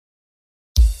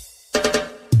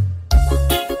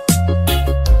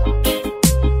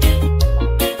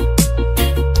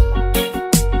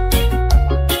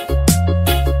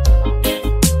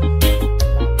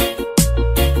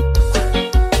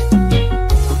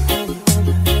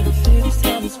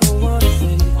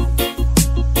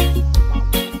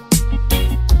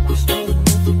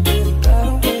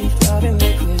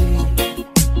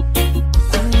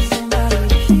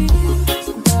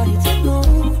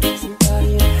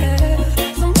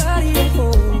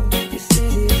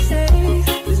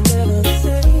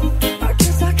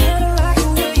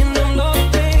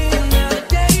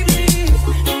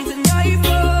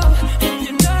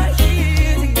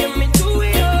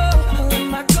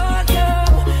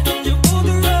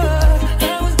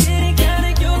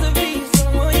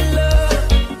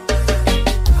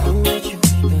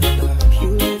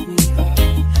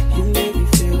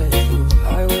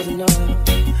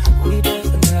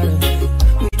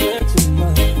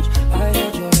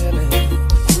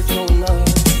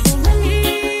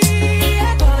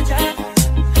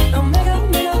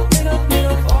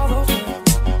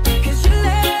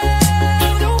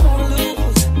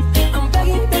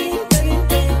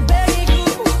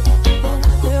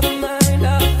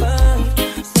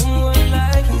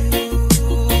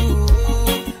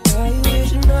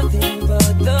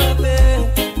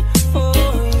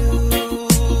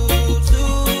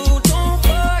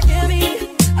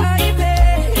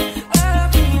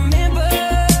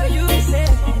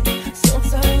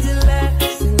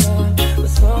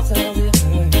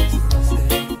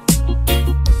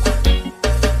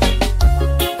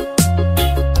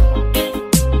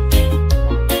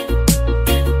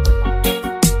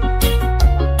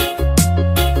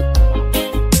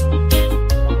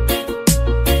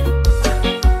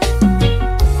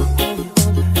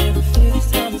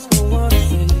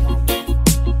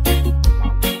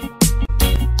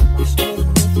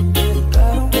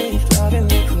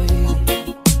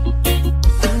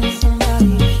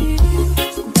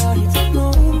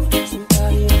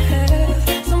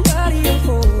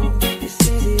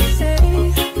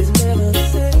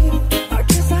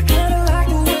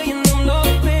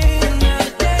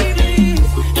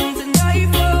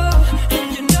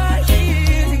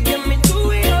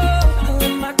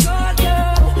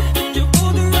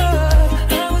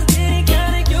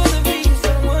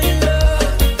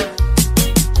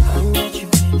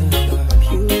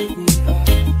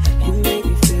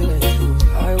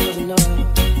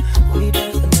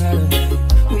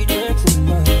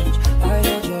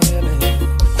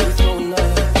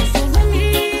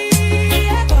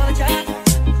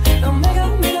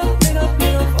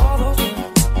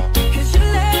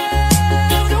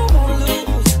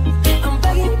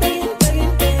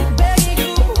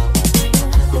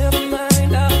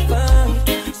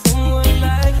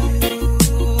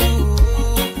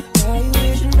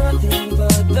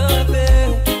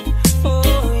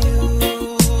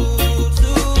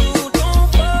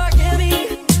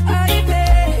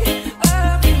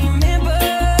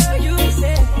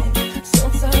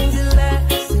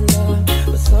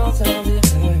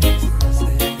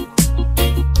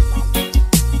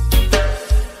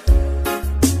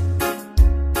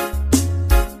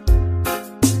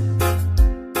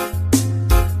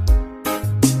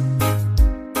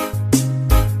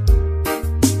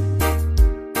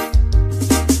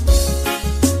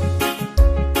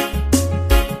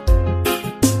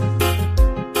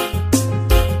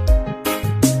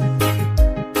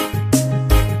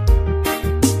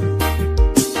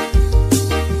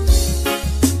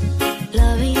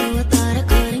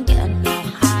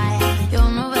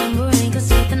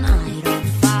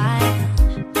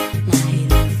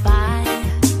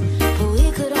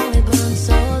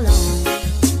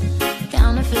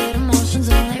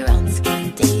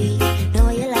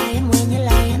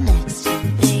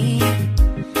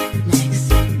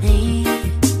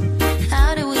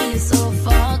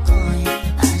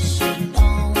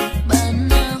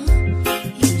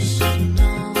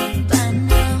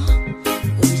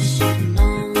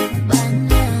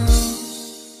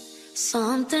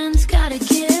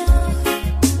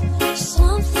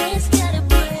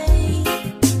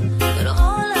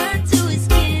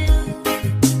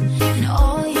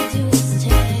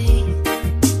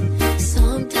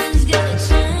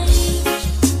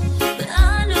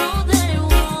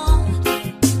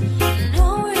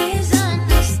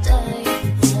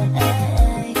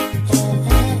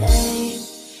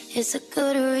It's a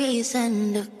good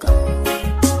reason to go.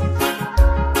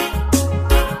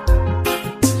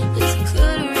 It's a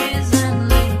good reason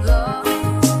to go.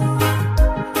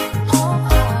 Oh,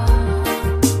 oh.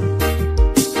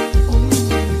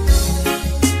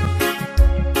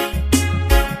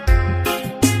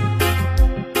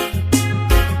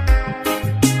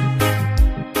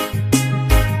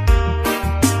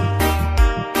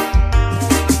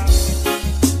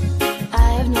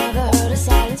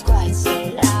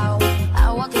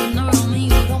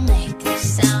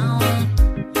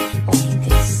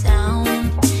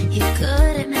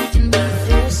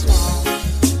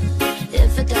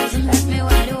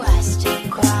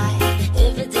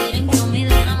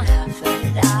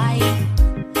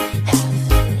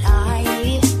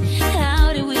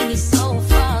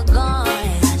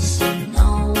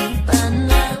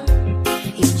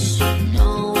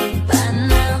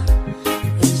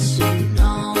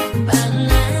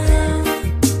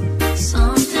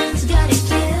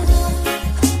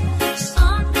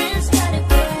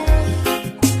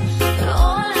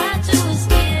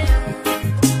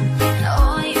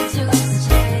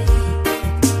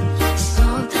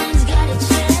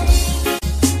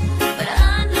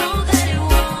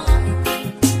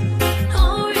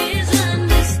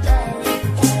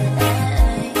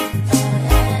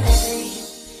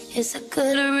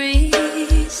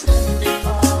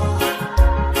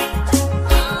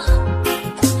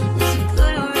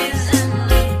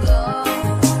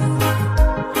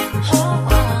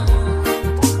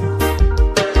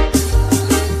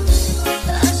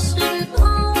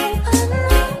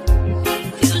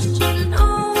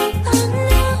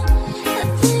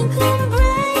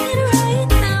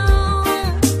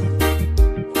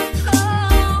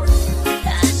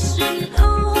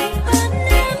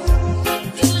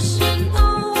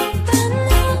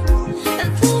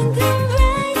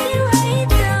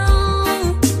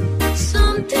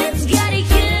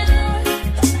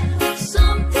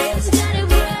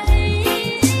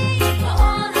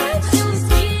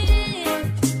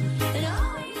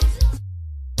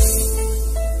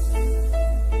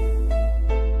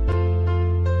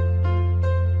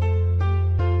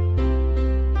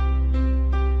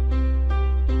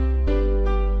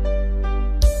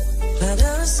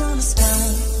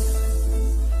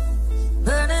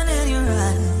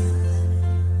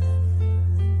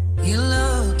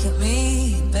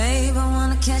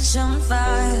 catch on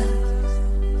fire.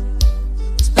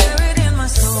 It's buried in my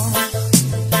soul,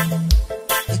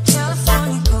 the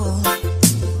California gold.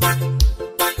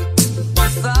 I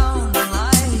found the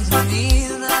light in me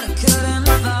that I couldn't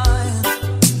find.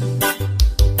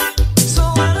 So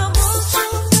when I want you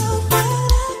to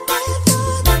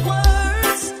without the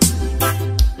words,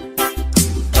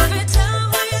 every time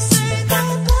we say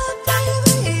goodbye,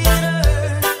 baby, it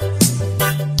hurts.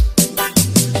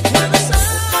 When the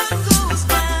sun goes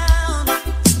down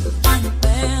and the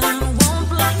band won't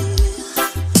play,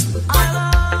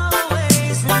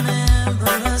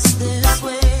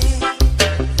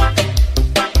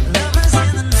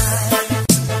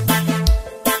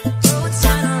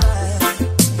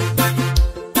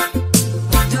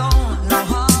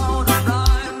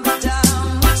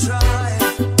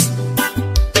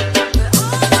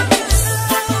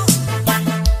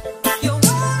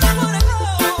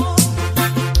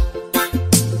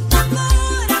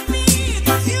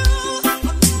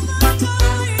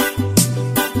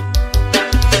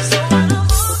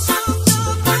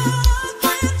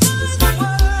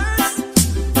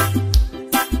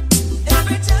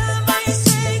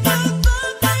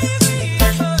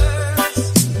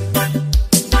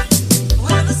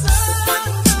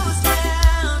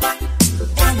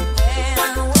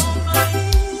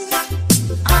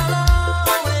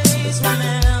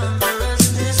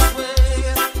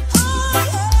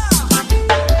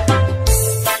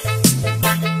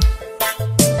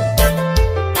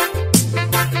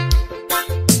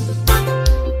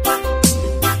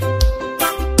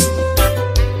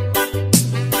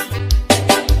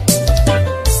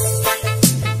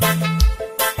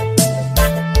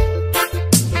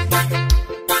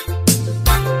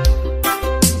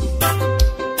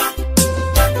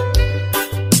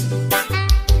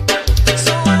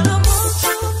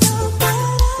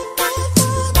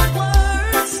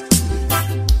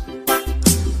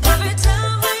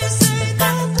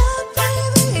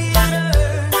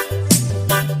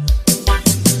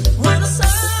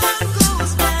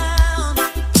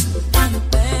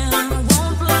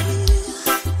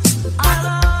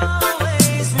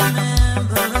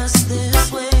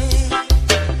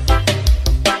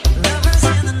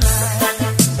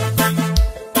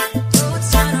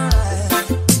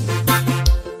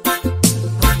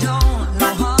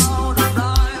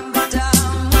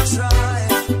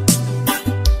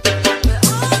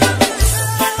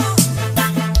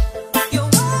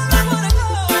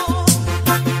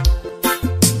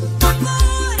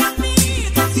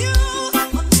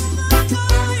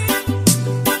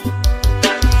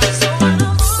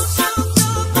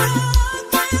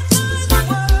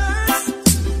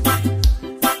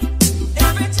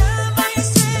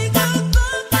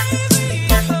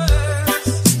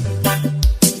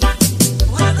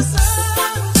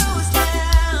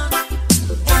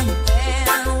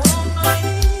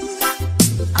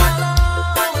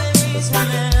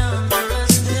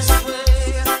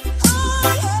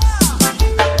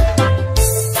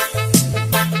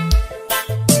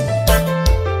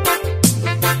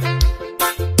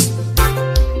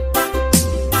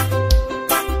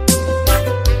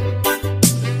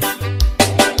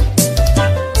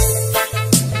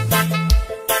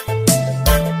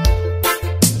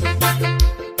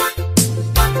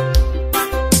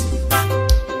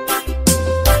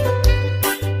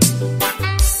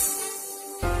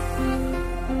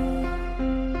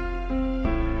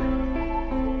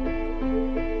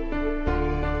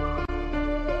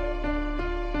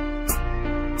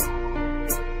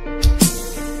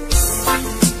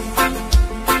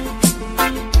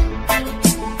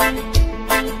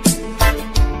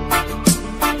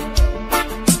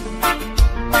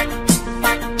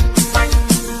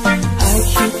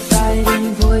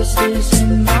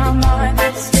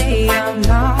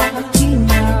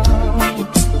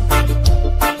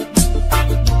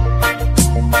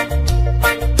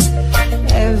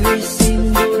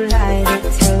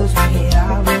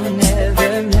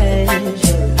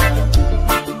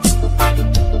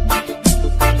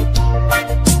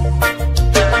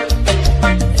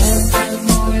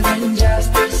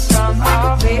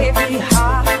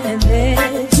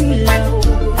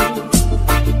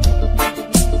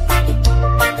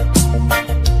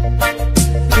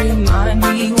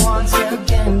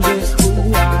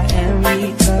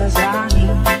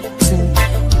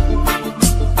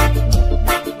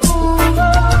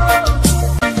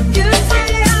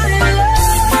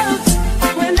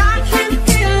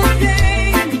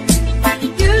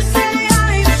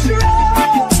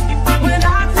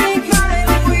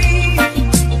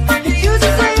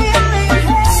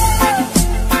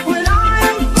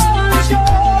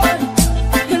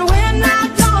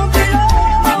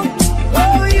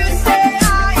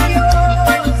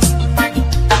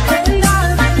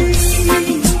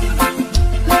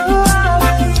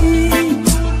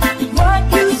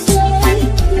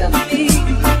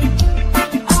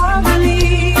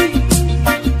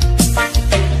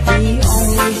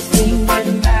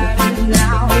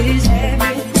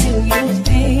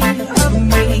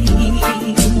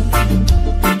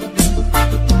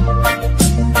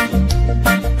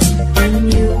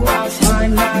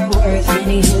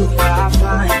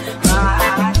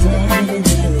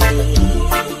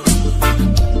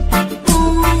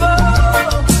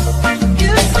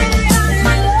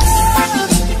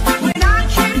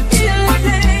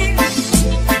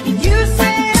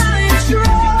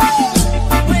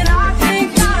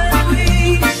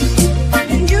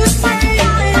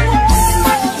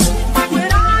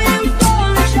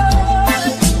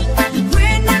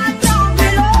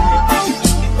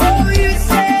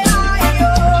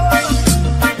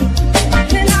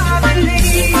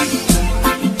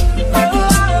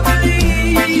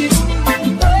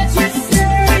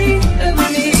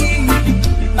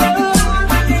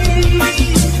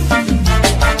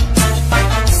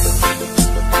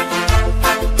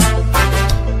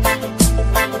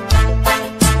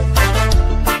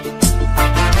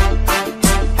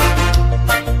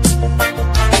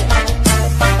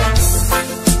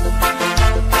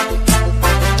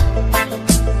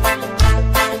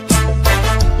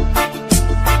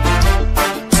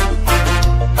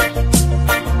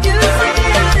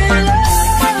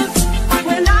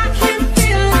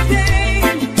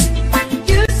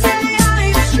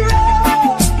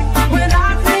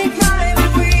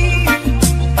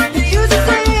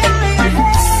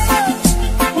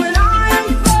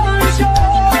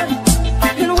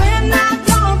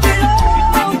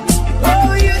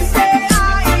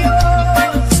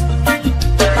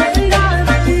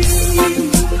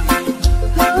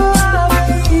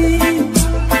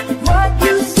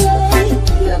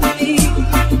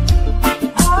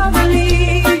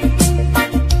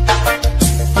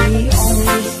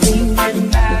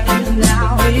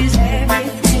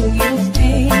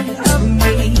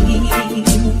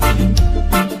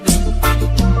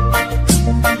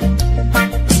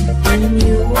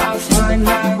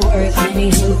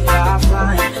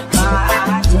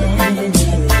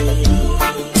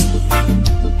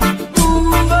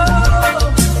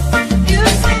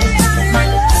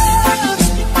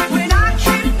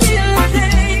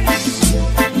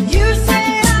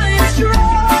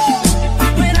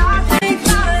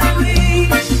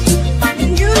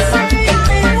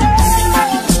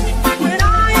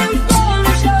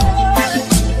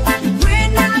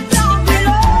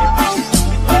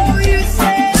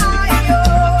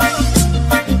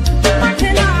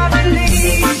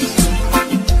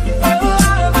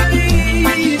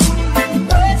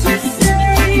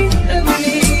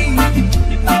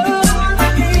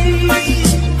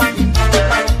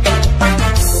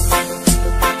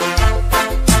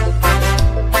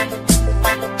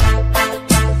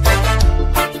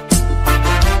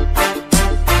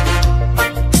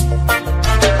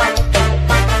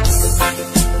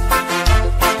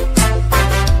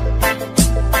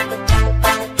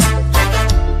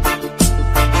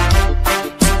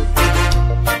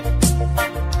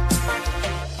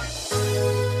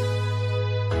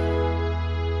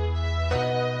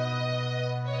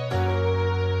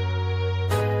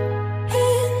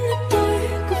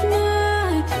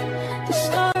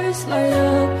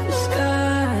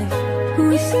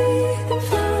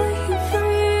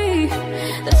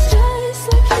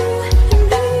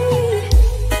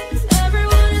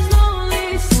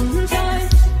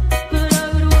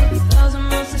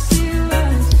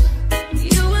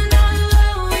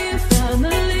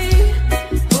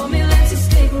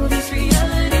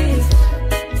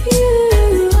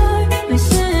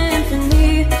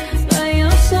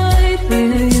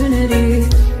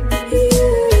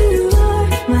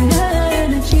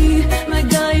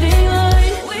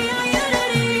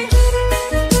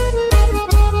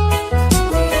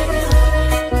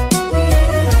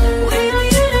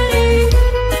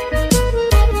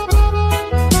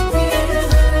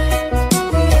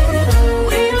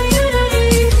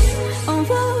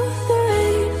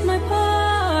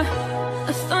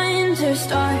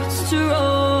 starts to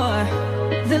roar,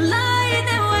 the light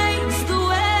that wakes the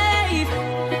wave,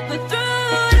 but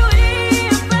through it we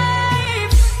are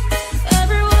brave.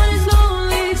 Everyone is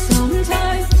lonely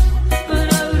sometimes, but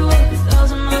I would walk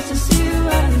 1,000 miles to see you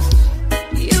rise.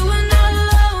 You are not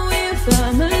alone, we're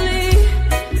family.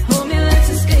 Hold me, let's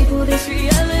escape all this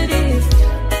reality.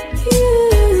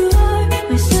 You are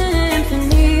my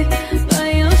symphony, by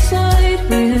your side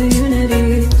we're unity.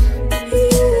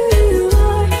 You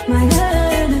are my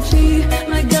energy,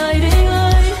 my guiding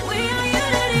light. We are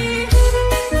unity.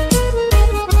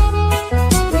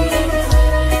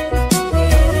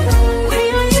 We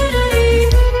are unity.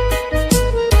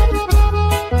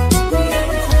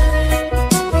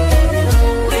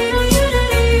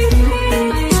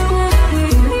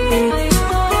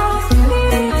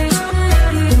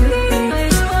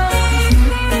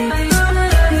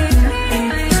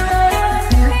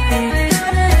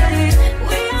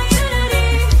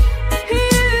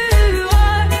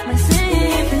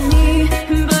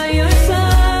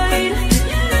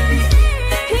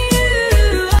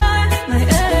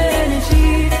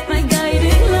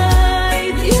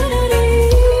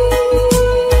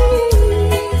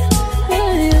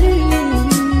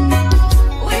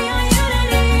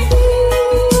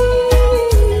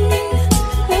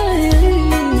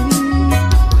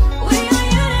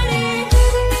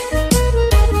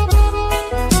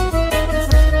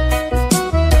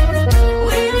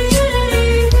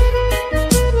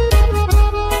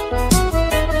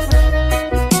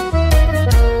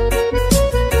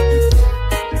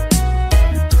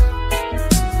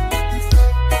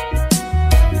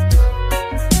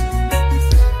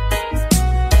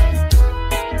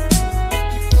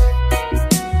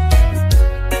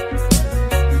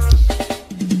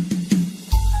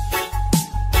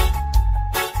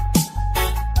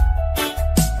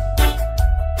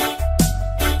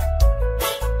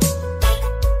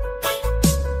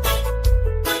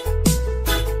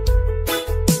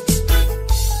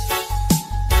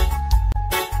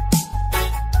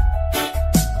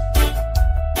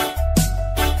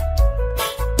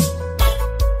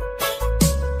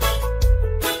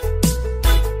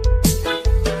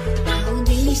 Aud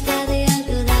liniștea de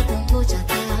altă dată în vocea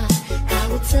ta.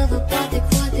 Caut să vă poate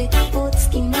pot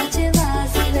schimba ceva.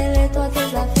 Zilele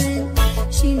toate-s la fel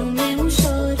și nu mi-e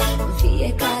ușor. În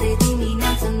fiecare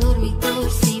dimineață în dormitor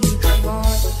simt că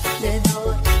mor de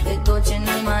dor, de tot ce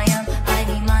nu mai am. Ai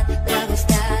rimat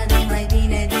dragostea de mai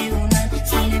bine de un an.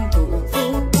 Spune-mi tu,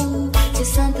 ce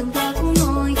s-a întâmplat cu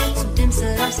noi? Suntem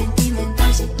săraci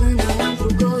sentimentali și înăuntru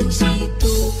goi. Și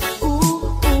tu,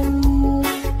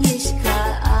 ești ca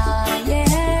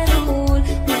aerul,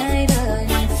 mi-ai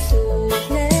rănit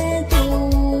sufletul.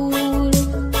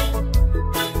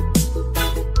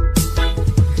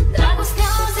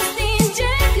 Dragostea se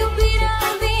stinge, iubirea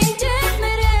învinge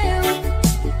mereu.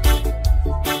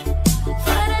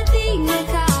 Fără tine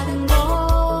cad în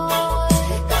gol,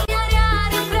 că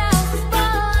iar vreau să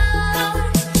zbor.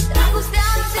 Dragostea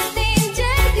se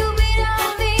stinge, iubirea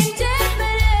învinge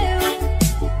mereu.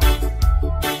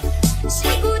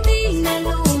 Și cu tine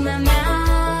lumea mea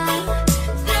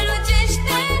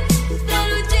strălucește,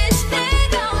 strălucește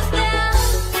ca o stea.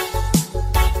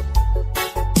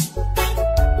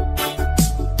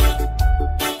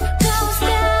 Ca o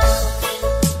stea.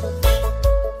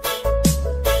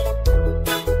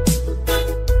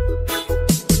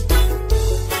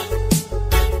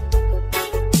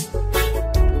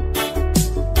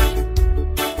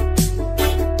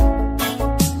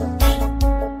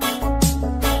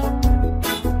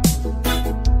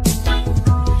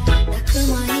 Dacă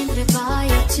mai întrebai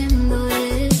eu ce-mi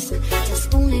doresc, ți-a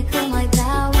spune că mai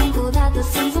vreau încă o dată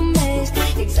să-mi zâmbești.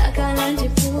 Exact ca la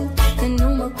început, când nu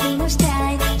mă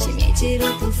cunoșteai și mi-ai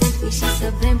cerut un selfie și să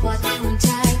bem poate un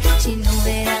ceai. Și nu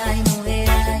erai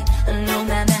în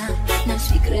lumea mea, n-aș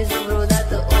fi crezut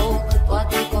vreodată, cât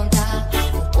poate conta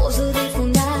o poză de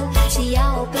fundal și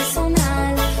ia-o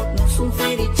personal. Nu sunt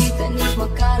fericită nici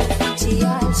măcar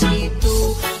oficial. Și tu,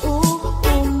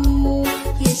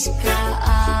 ești ca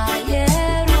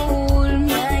aerul,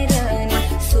 mi-ai rănit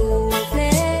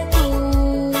sufletul.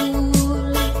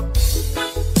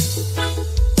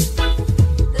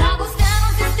 Dragostea nu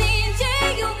se stinge,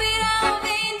 iubirea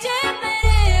învinge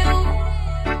mereu.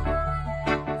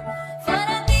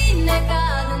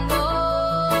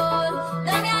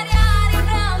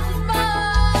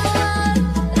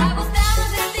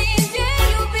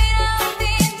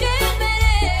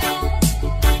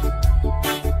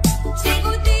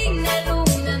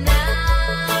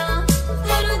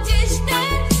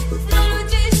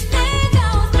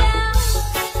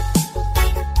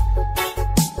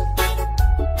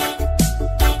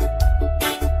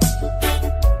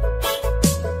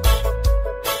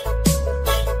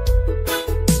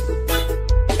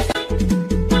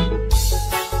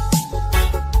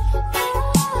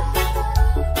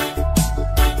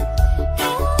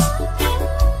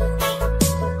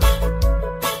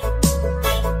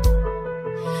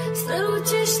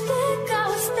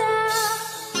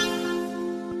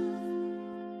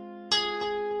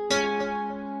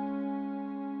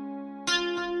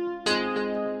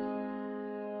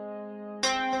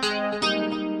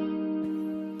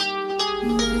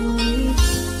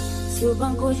 Se o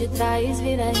banco de trás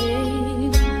vira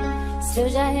rei, se eu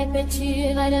já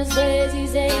repeti várias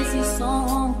vezes esse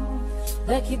som,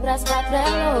 daqui pras 4 é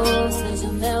louça, a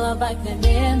janela vai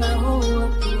tremer na rua.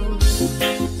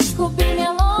 Desculpe minha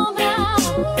lombra,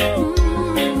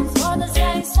 foda-se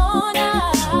a insônia.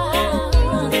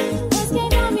 Mas quem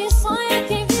dorme sonha,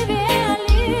 quem vive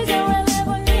realiza. Eu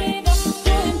elevo o nível do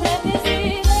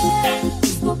imprevisível.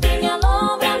 Desculpe minha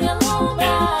lombra,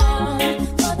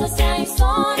 foda-se a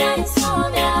insônia, insônia.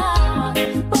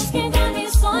 Pois quem dorme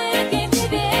sonha, quem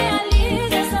vive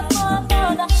realiza. Essa porra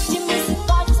toda de mim se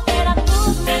pode esperar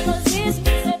tudo menos isso.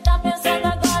 Cê tá pensando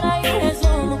agora e o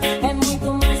resumo é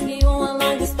muito mais que uma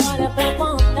longa história pra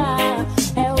contar.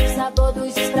 É o sabor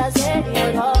dos desprazer e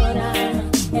aurora.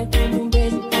 É como um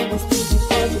beijo com gosto de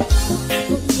vodka.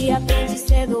 O que aprende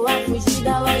cedo a fugir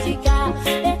da lógica.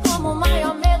 É como o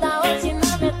maior medo da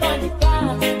rotina metódica.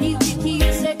 E vi que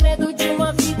o segredo de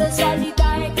uma vida sólida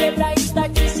é quebrar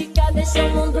estatística, deixa o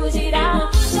mundo girar.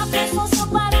 Já pensou se eu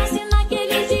parasse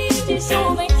naqueles dias de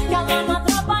chuva, hein? Que a lama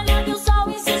atrapalhava e o sol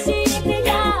insistia em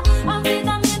brilhar. A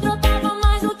vida me drogava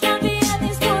mais do que a vida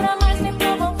escura, mas me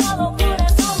provoca loucura, é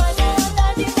só mais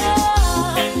vontade de ver.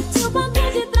 Se o banco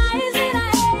de trás vira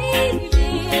rave,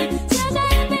 se eu já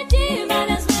repeti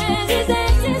várias vezes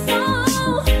esse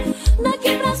som,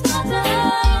 daqui pras 4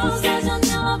 anos a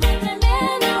janela vai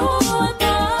tremer na rua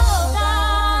toda.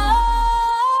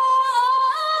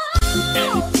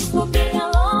 Desculpe minha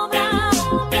lombra,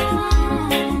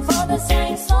 foda-se a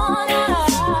insônia.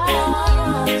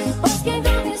 Pois quem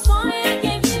dorme sonha,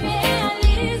 quem vive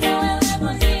realiza. Eu elevo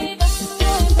o nível do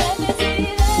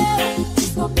imprevisível.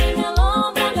 Desculpe minha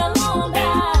lombra,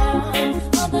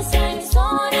 foda-se a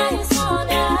insônia,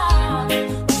 insônia.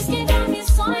 Pois quem dorme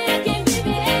sonha, quem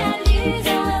vive realiza.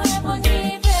 Eu elevo o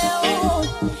nível.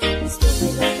 Desculpe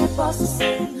o que eu posso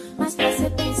ser, mas pra ser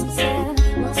bem sincero,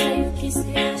 não sei o que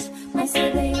se acha, mas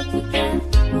sei bem o que quer.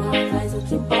 Não faz o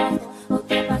que importa,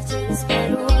 outra partida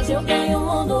espero. Hoje eu ganho o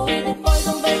mundo e depois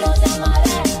um V12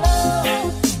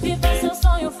 amarelo. Viva seu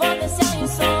sonho, foda-se a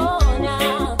insônia.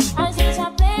 A gente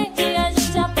aprende, a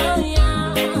gente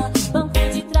apanha. Banco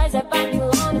de trás é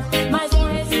Babilônia, mais um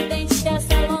residente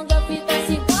dessa longa vida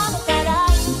se iguala,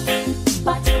 caralho.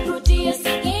 Partiu pro dia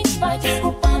seguinte, vai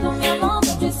desculpando minha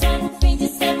lombra, dizendo fim de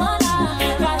semana.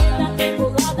 Carreta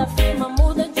tripulada, firma,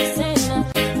 muda de cena.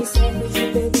 Me serve de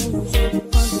bebê no jogo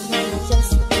quando não já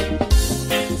se.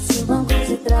 Se o banco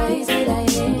de trás vira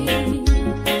rei,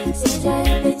 se eu já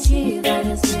repeti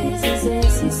várias vezes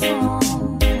esse som,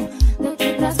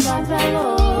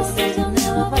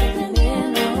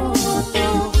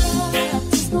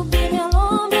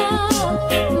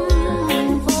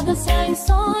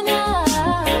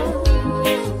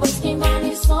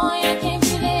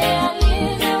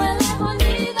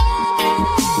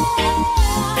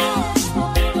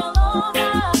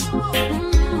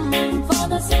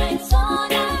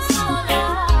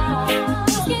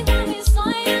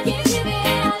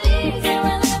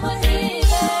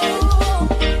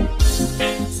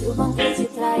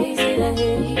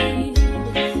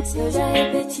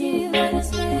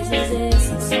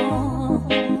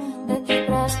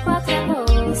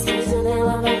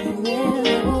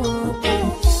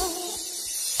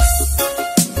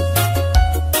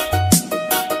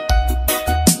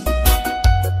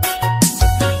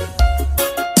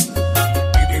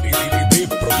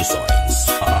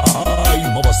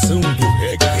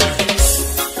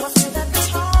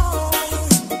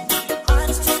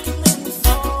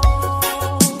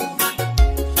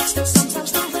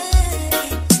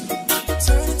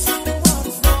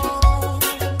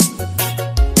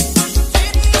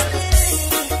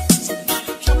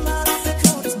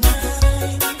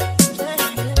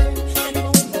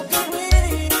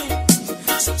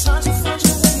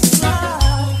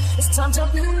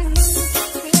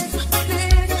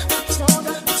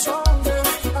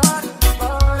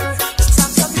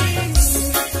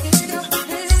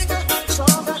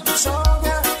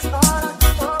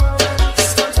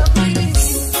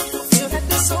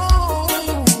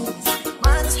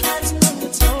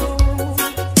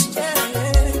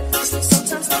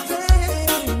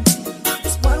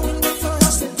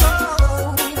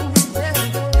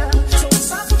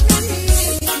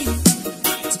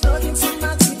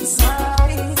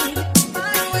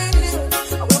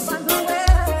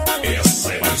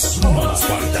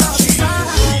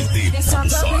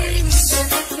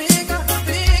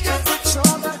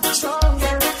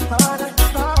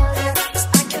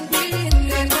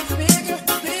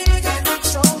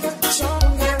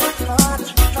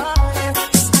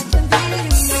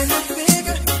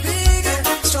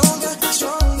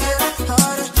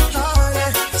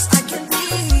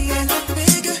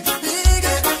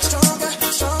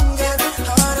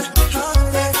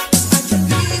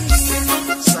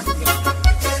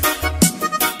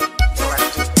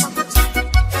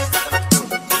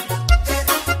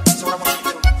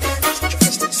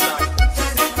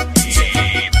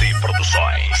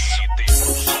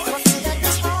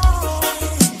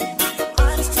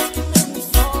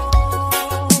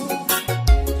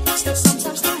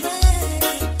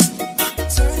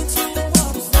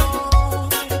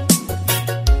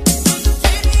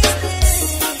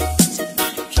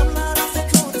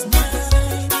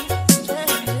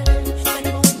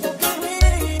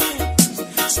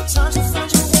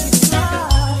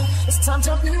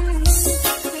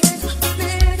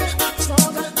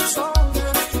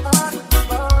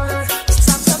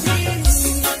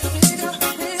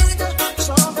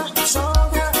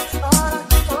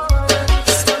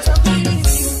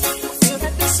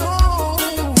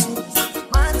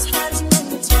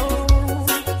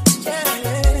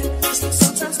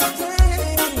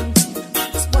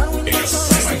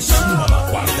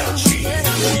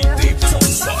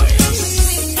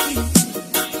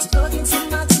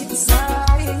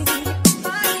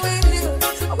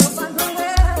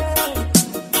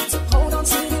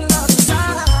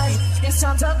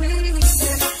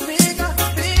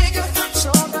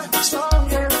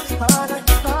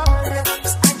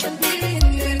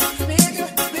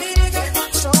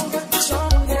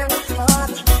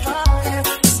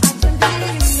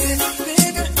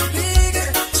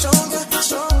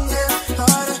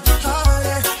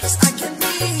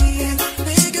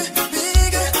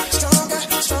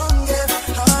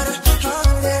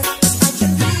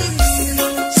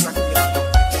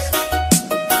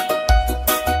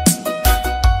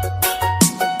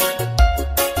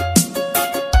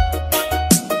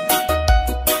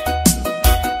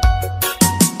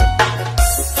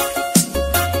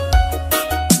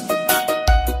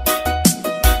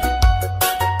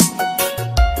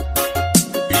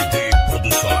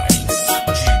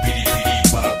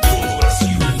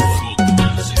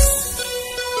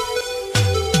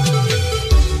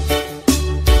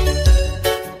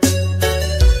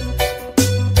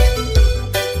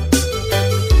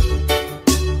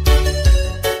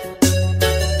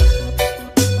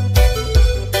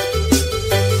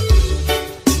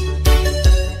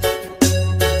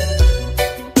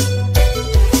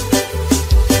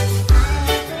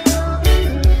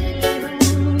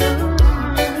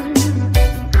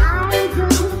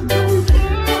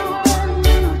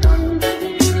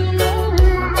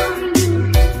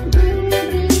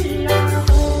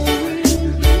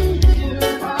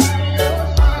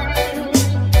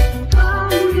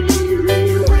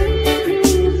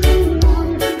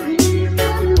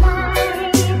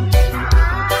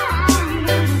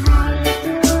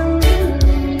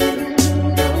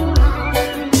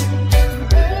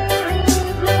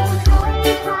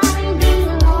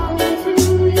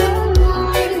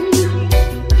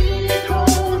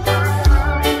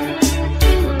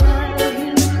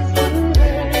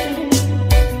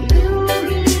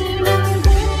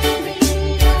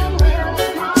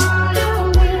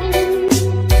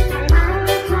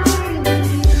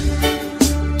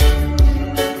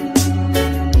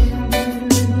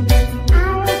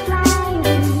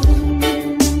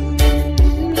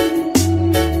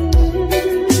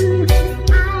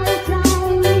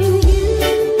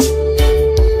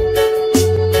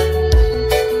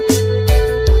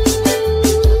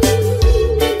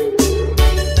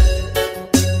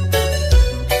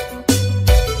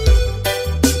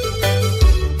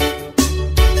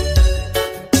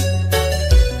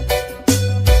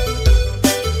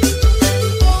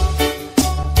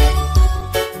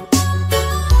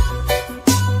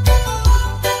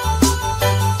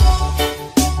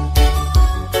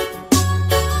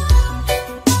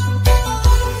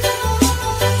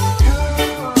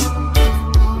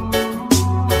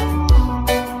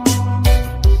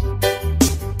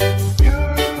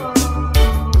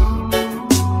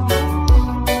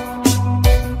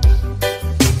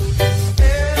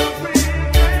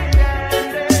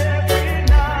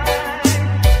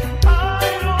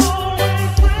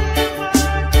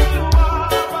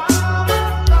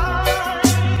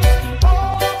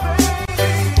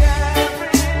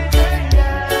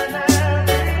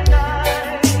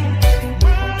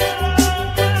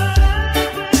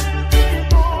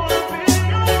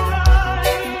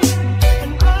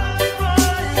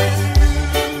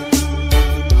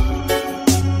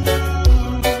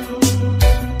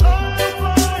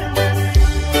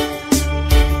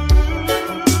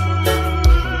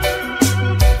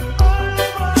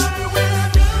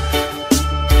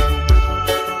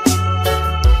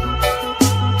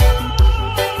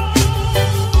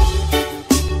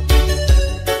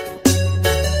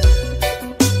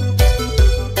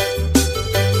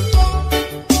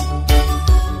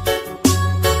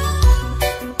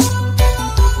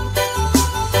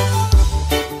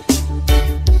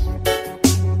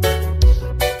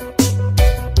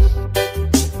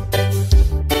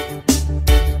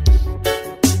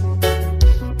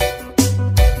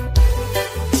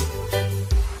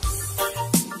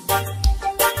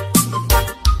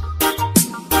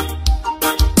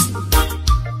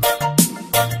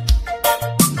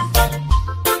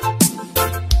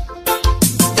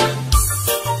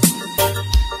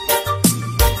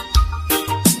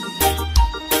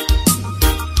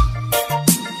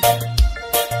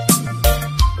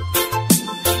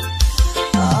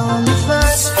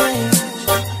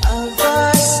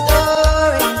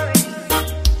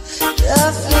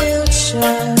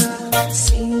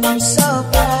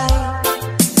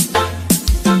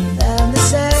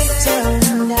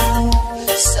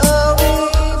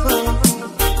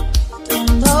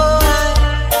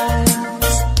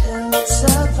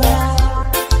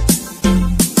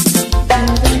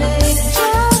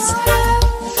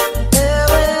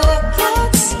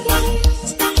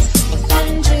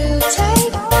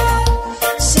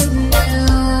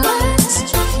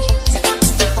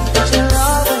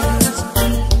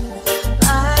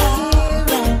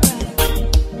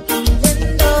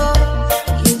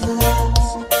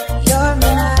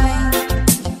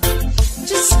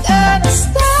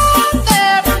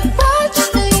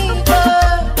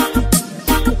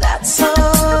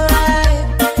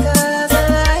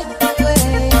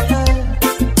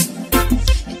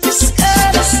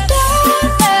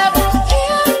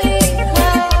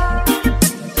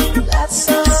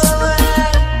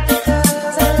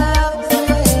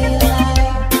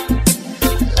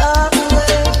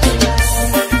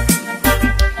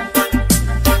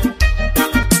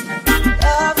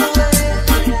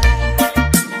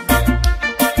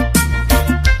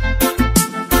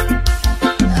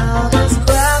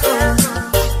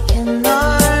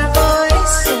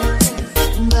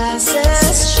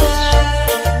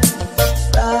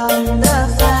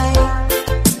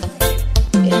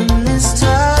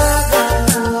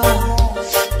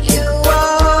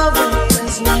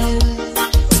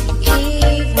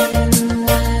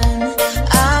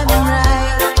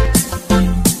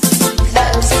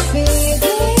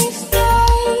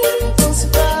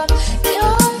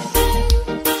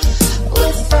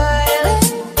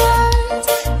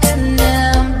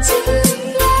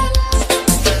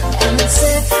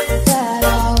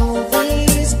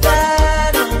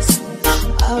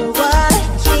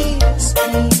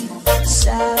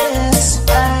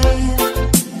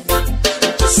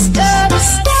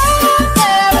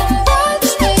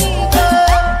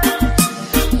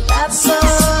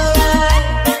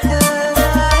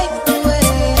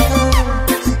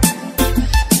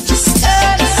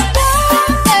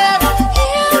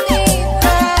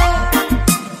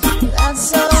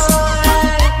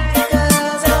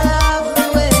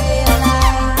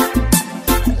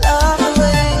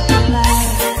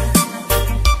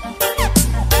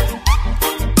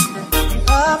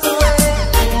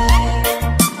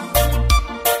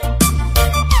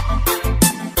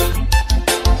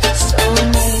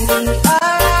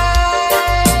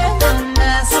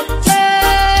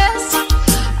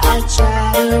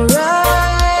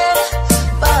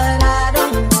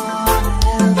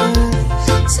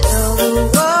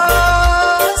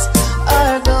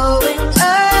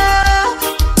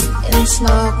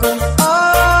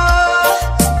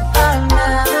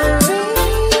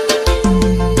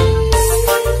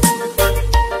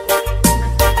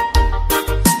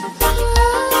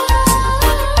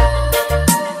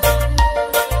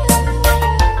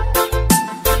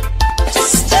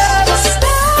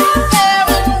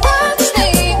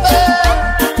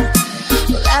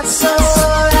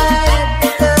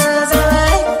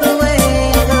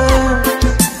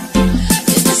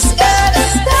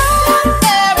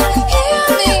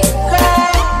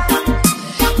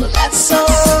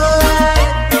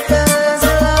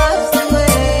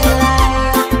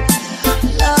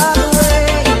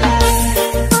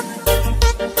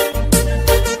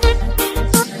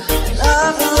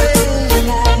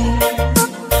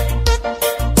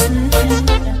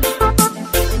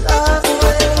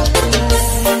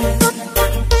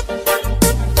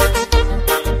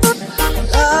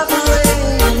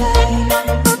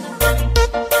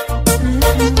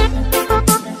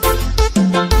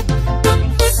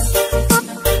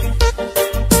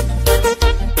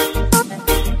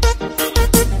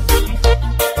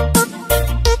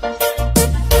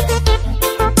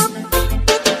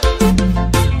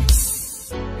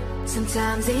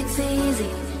 Sometimes it's easy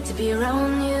to be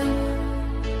around you.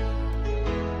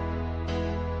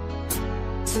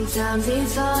 Sometimes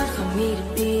it's hard for me to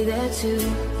be there too.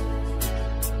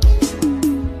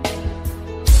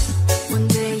 One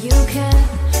day you care,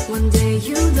 one day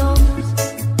you don't.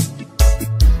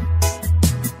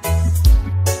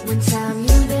 One time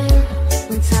you there,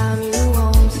 one time you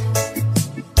won't.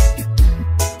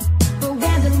 But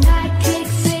when the night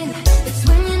kicks in, it's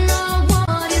when you know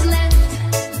what is left.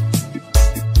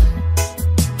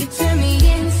 You turn me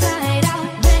inside out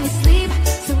when you sleep,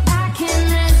 so I can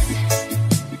rest.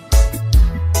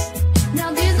 Now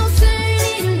there's no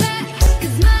turning back,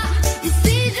 'cause my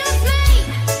decision's made.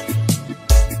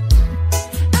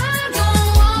 I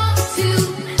don't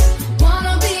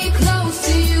wanna be close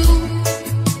to you.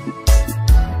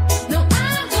 No,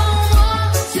 I don't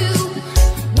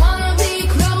wanna be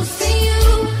close to you.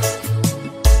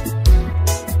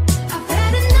 I've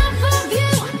had enough of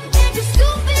you and your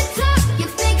stupid talk. You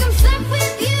think I'm stuck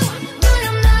with you, but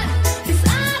I'm not, 'cause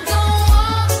I don't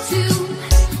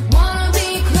wanna be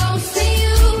close to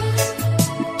you.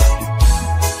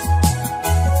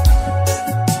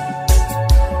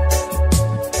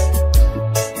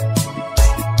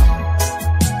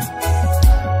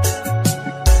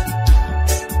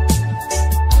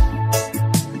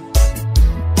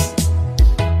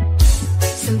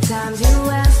 Sometimes you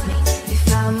ask me if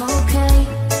I'm okay,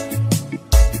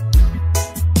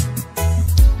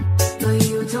 but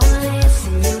you don't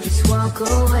listen, you just walk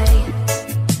away.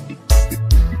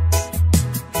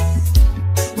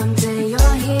 One day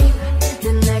you're here,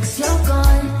 the next you're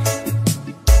gone.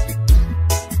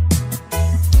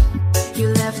 You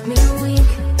left me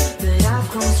weak, but I've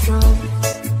grown strong.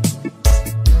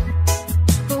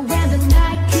 But when the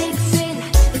night kicks in,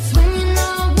 it's when you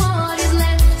know what is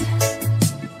left.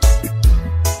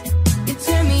 You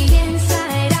turn me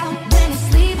inside out when you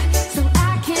sleep, so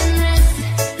I can rest.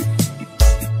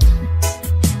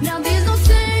 Now there's no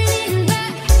turning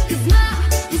back, 'cause my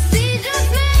decision's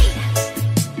made.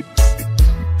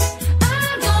 I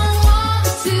don't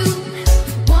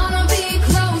wanna be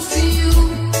close to you.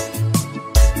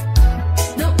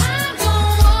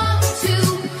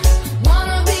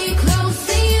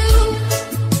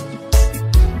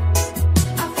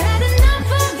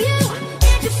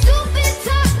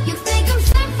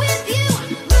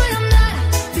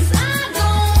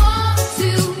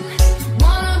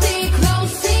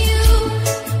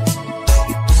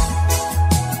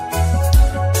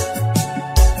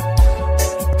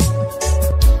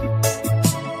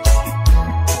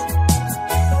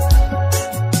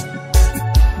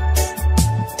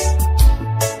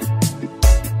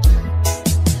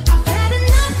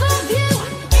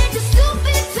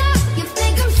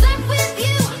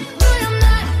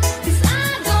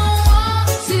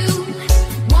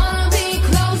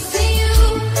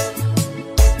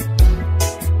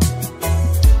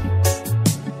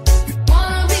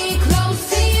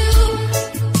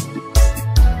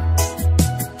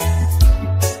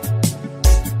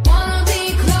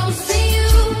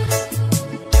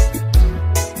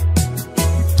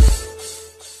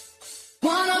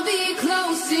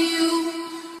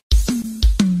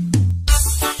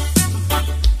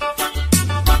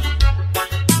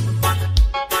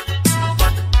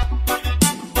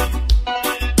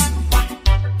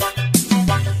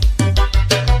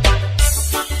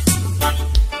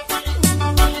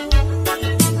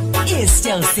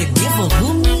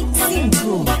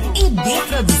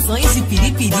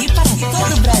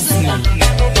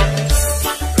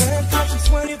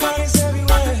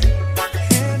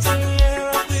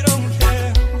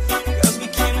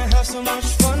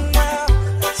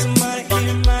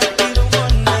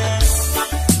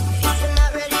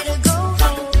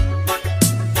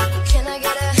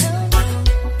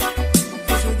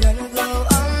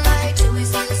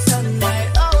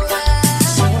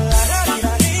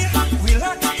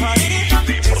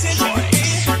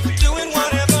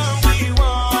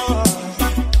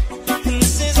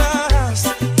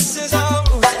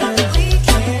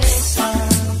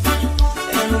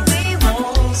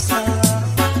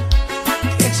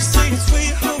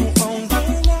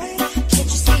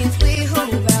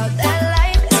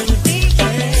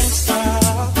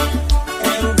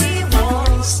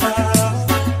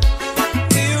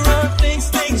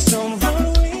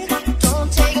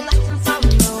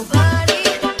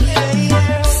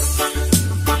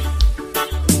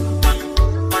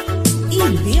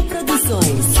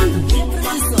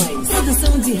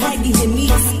 Reggae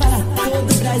Remix para todo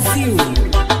o Brasil.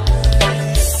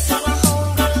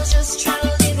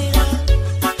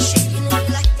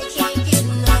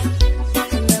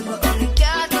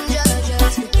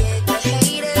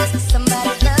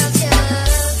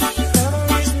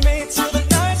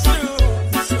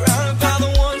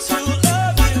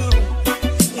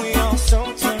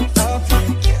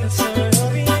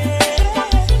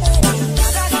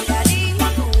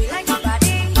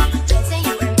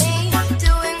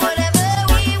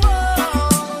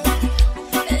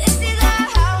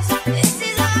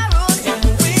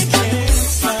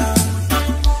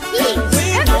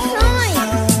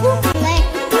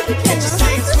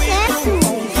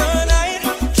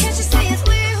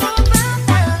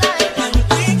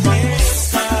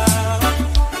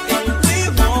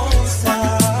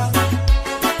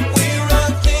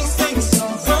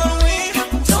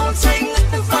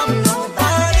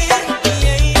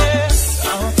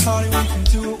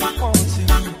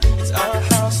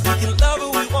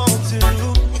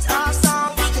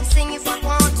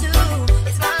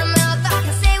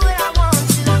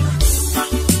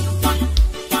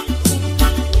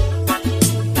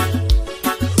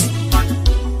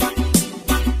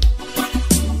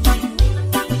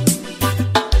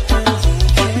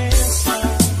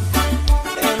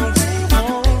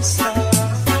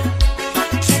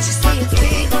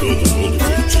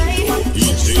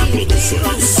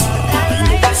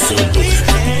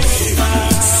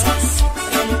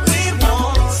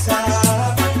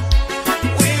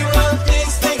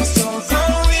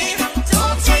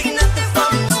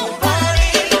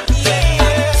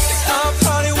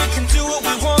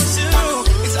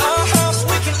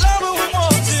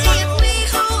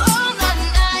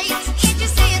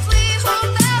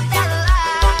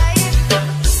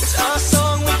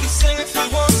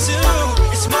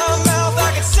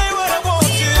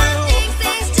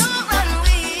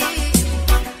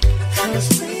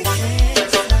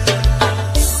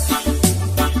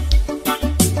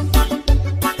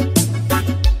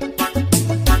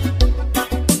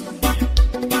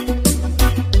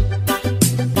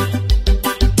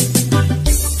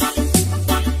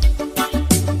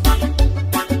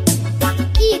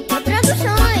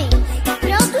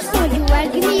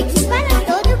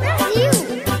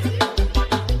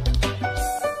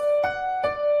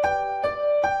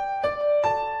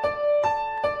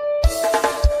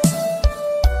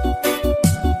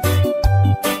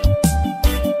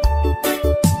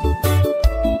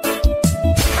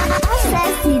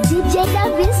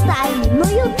 no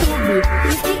YouTube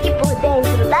e fique por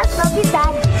dentro das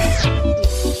novidades.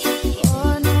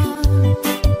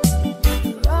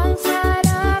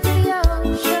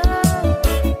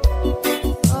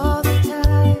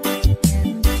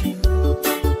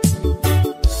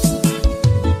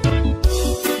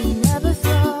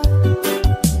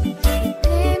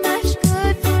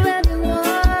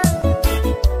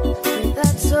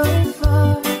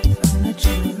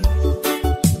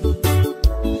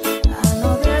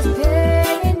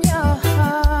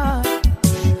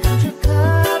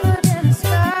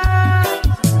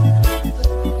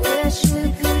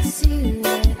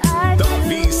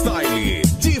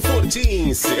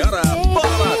 Ceará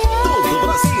para todo o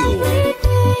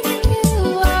Brasil.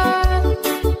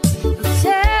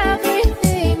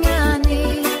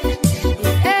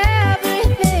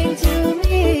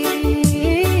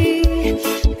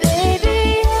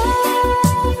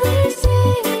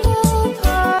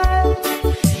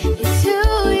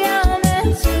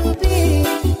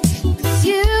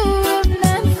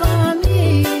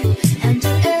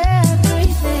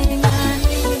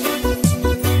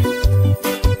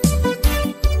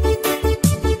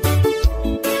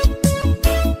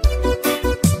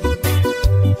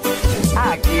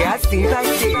 Assim vai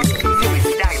ser, o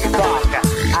style toca,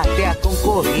 até a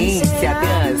concorrência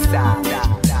dança.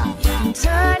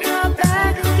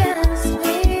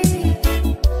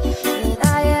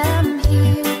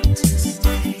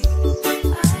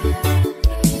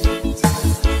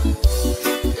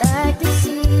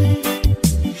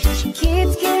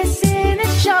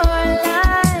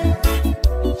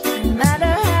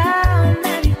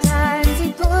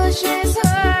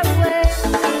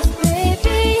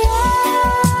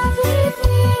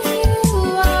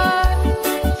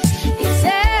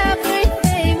 Everything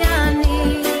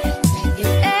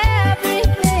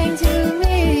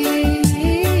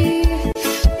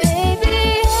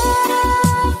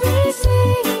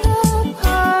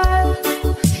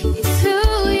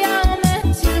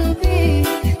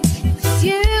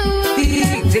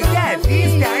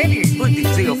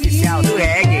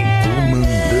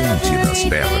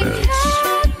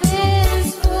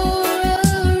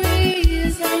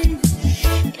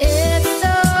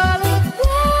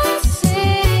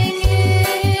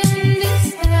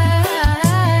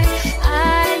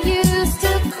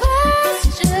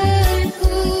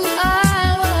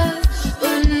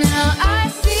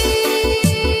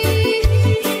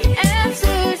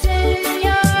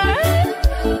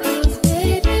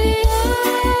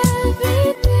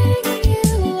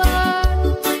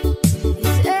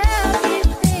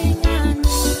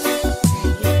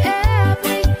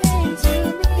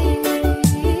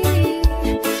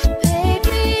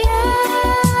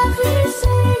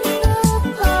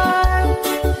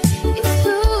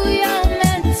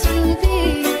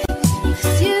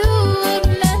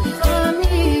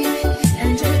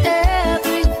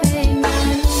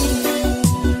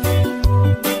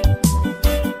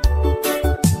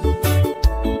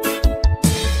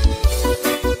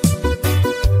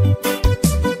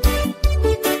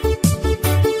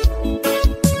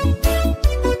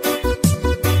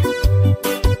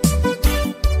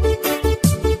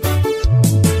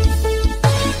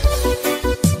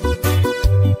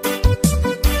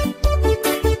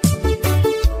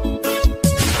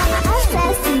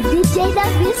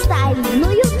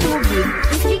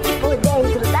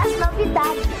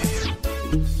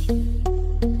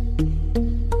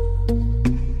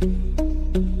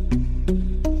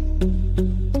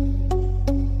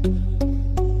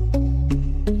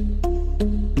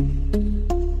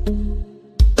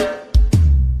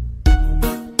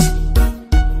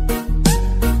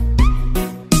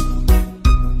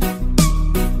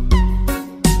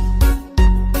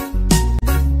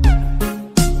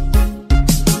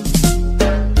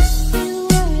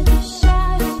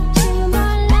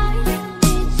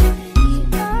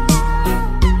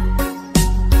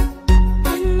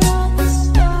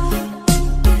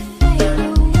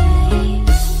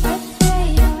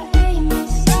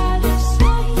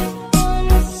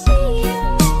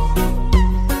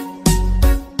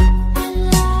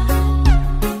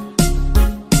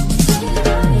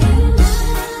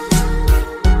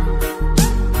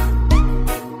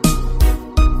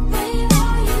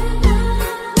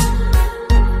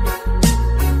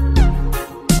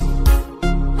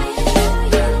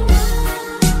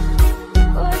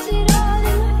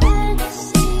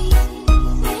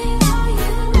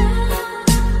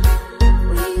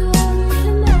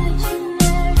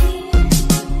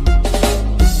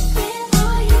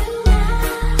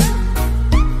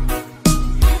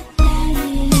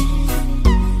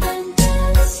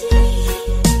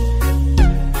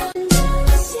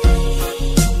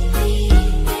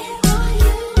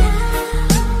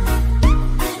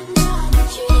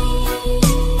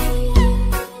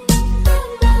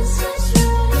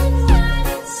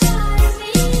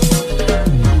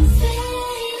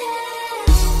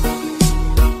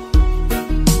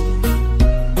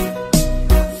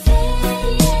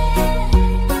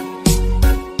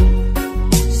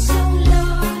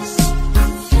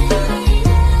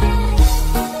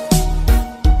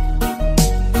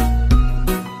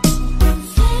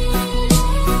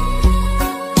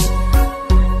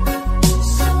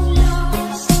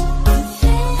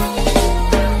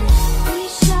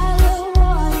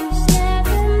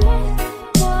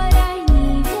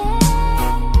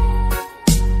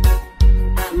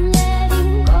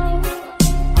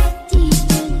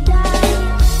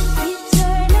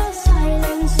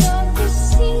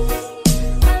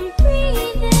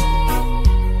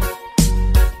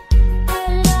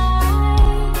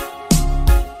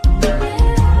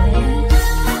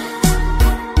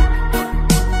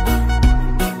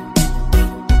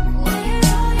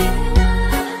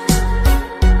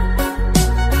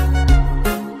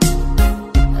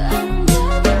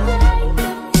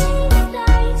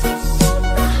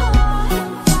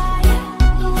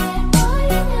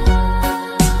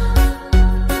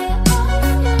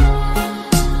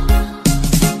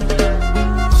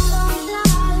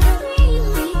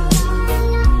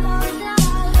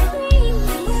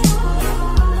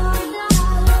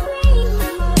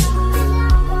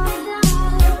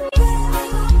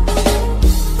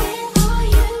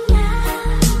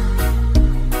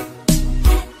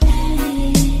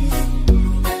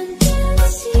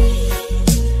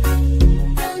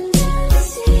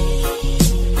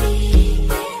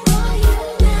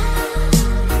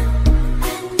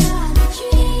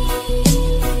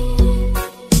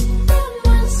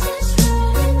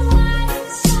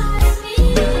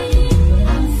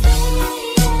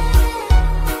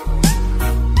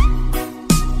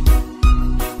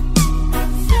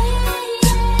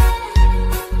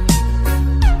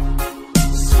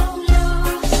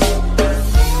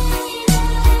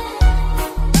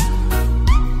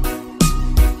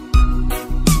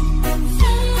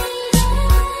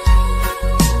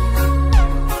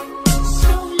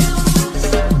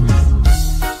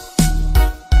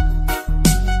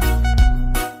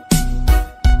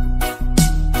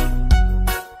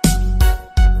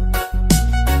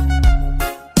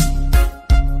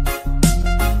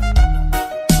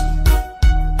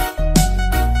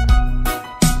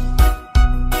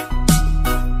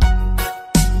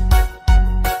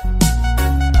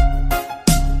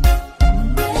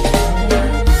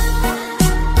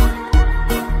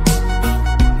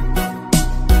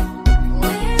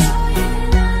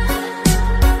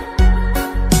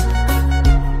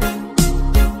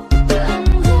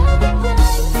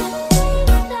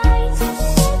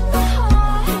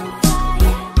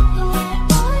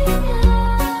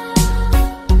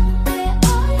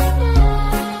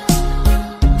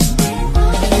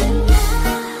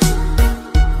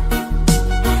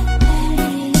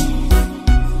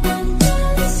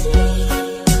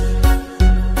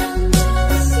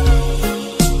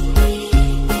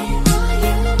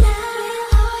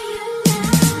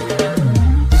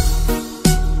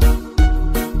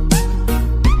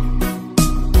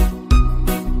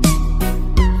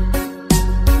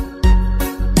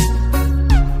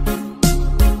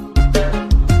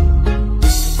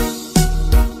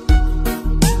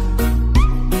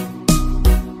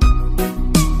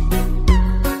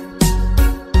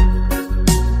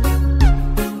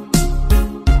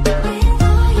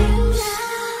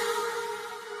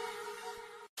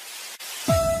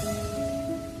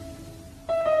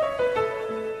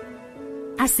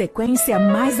A sequência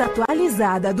mais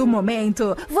atualizada do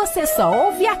momento, você só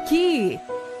ouve aqui.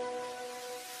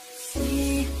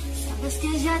 Sí, sabes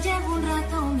que ya llevo un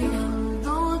rato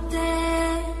mirándote.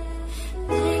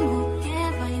 Tengo que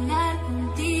bailar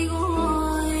contigo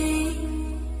hoy.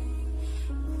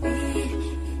 Vi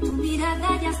que tu mirada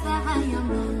ya estaba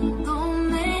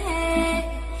llamándome.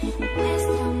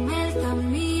 Muéstrame el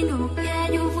camino que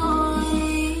yo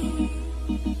voy.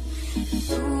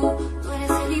 Tú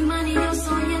eres el imán y yo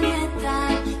soy el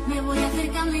metal. Me voy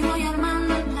acercando y voy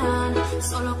armando el plan.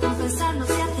 Solo confesarlo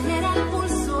se acelera el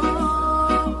pulso.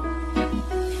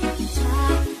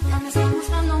 Ya me está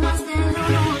gustando más de lo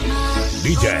normal.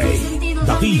 DJ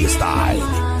Davi Style,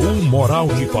 o moral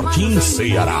de Fortim,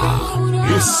 Ceará.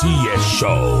 Esse é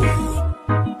show.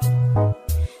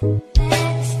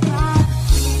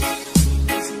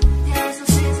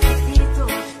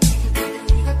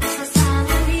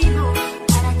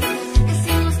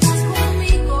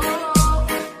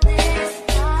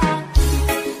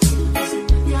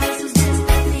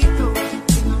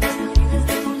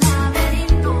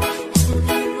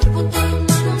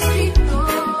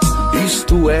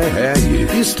 Isto é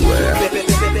reggae, isto é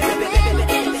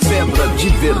pedra de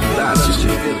verdade, de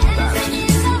verdade.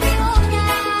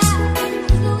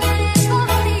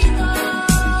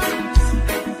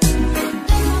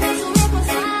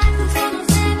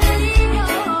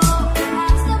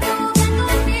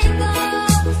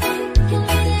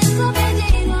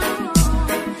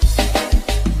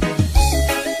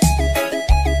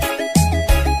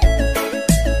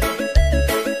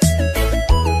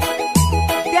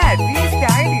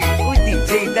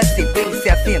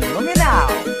 Sequência fenomenal.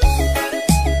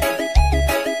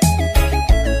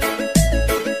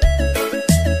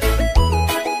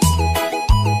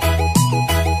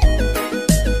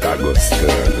 Tá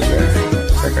gostando, né?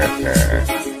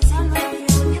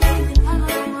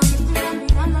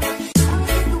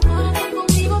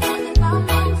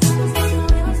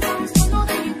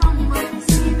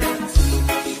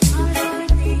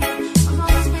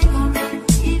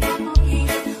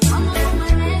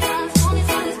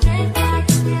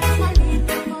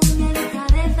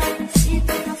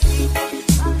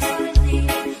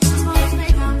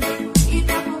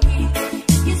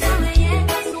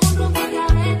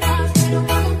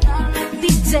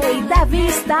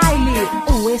 Davi Style,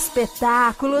 o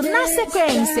espetáculo na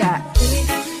sequência.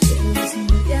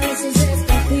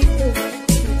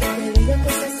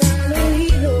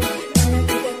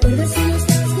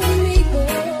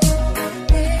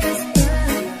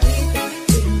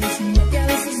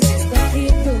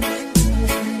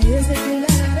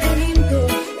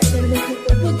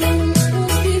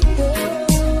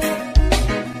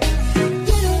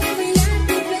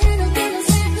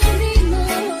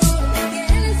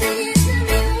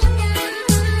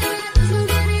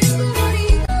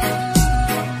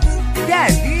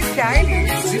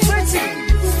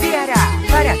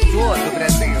 Para todo o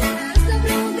Brasil.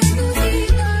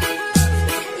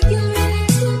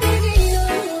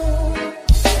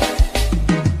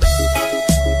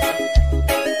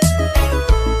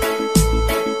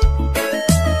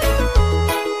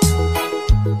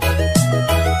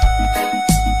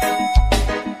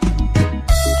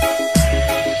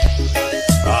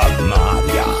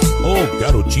 Amália, o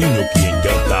garotinho que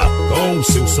encanta com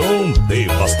seu som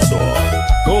devastador.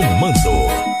 Comando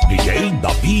DJ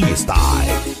Davi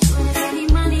Style.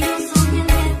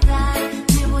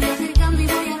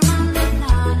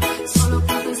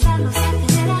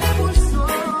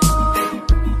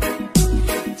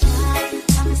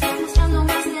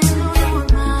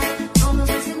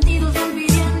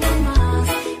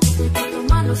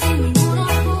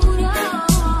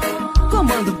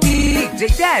 Comando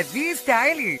DJ Davi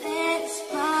Style.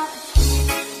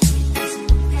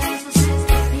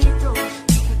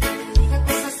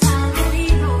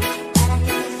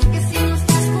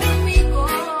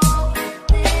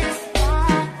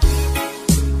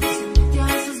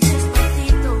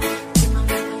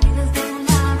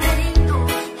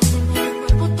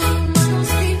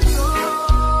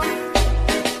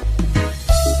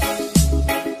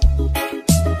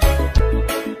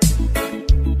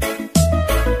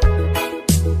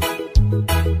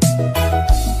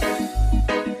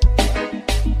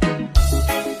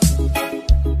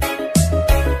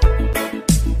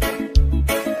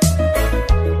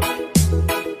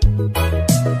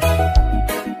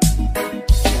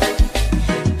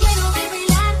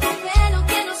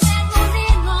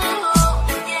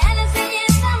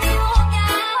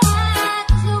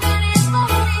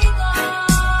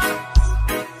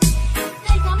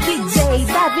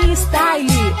 Reggae Style,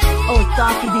 o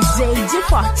top DJ de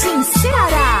Fortim,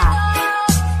 Ceará.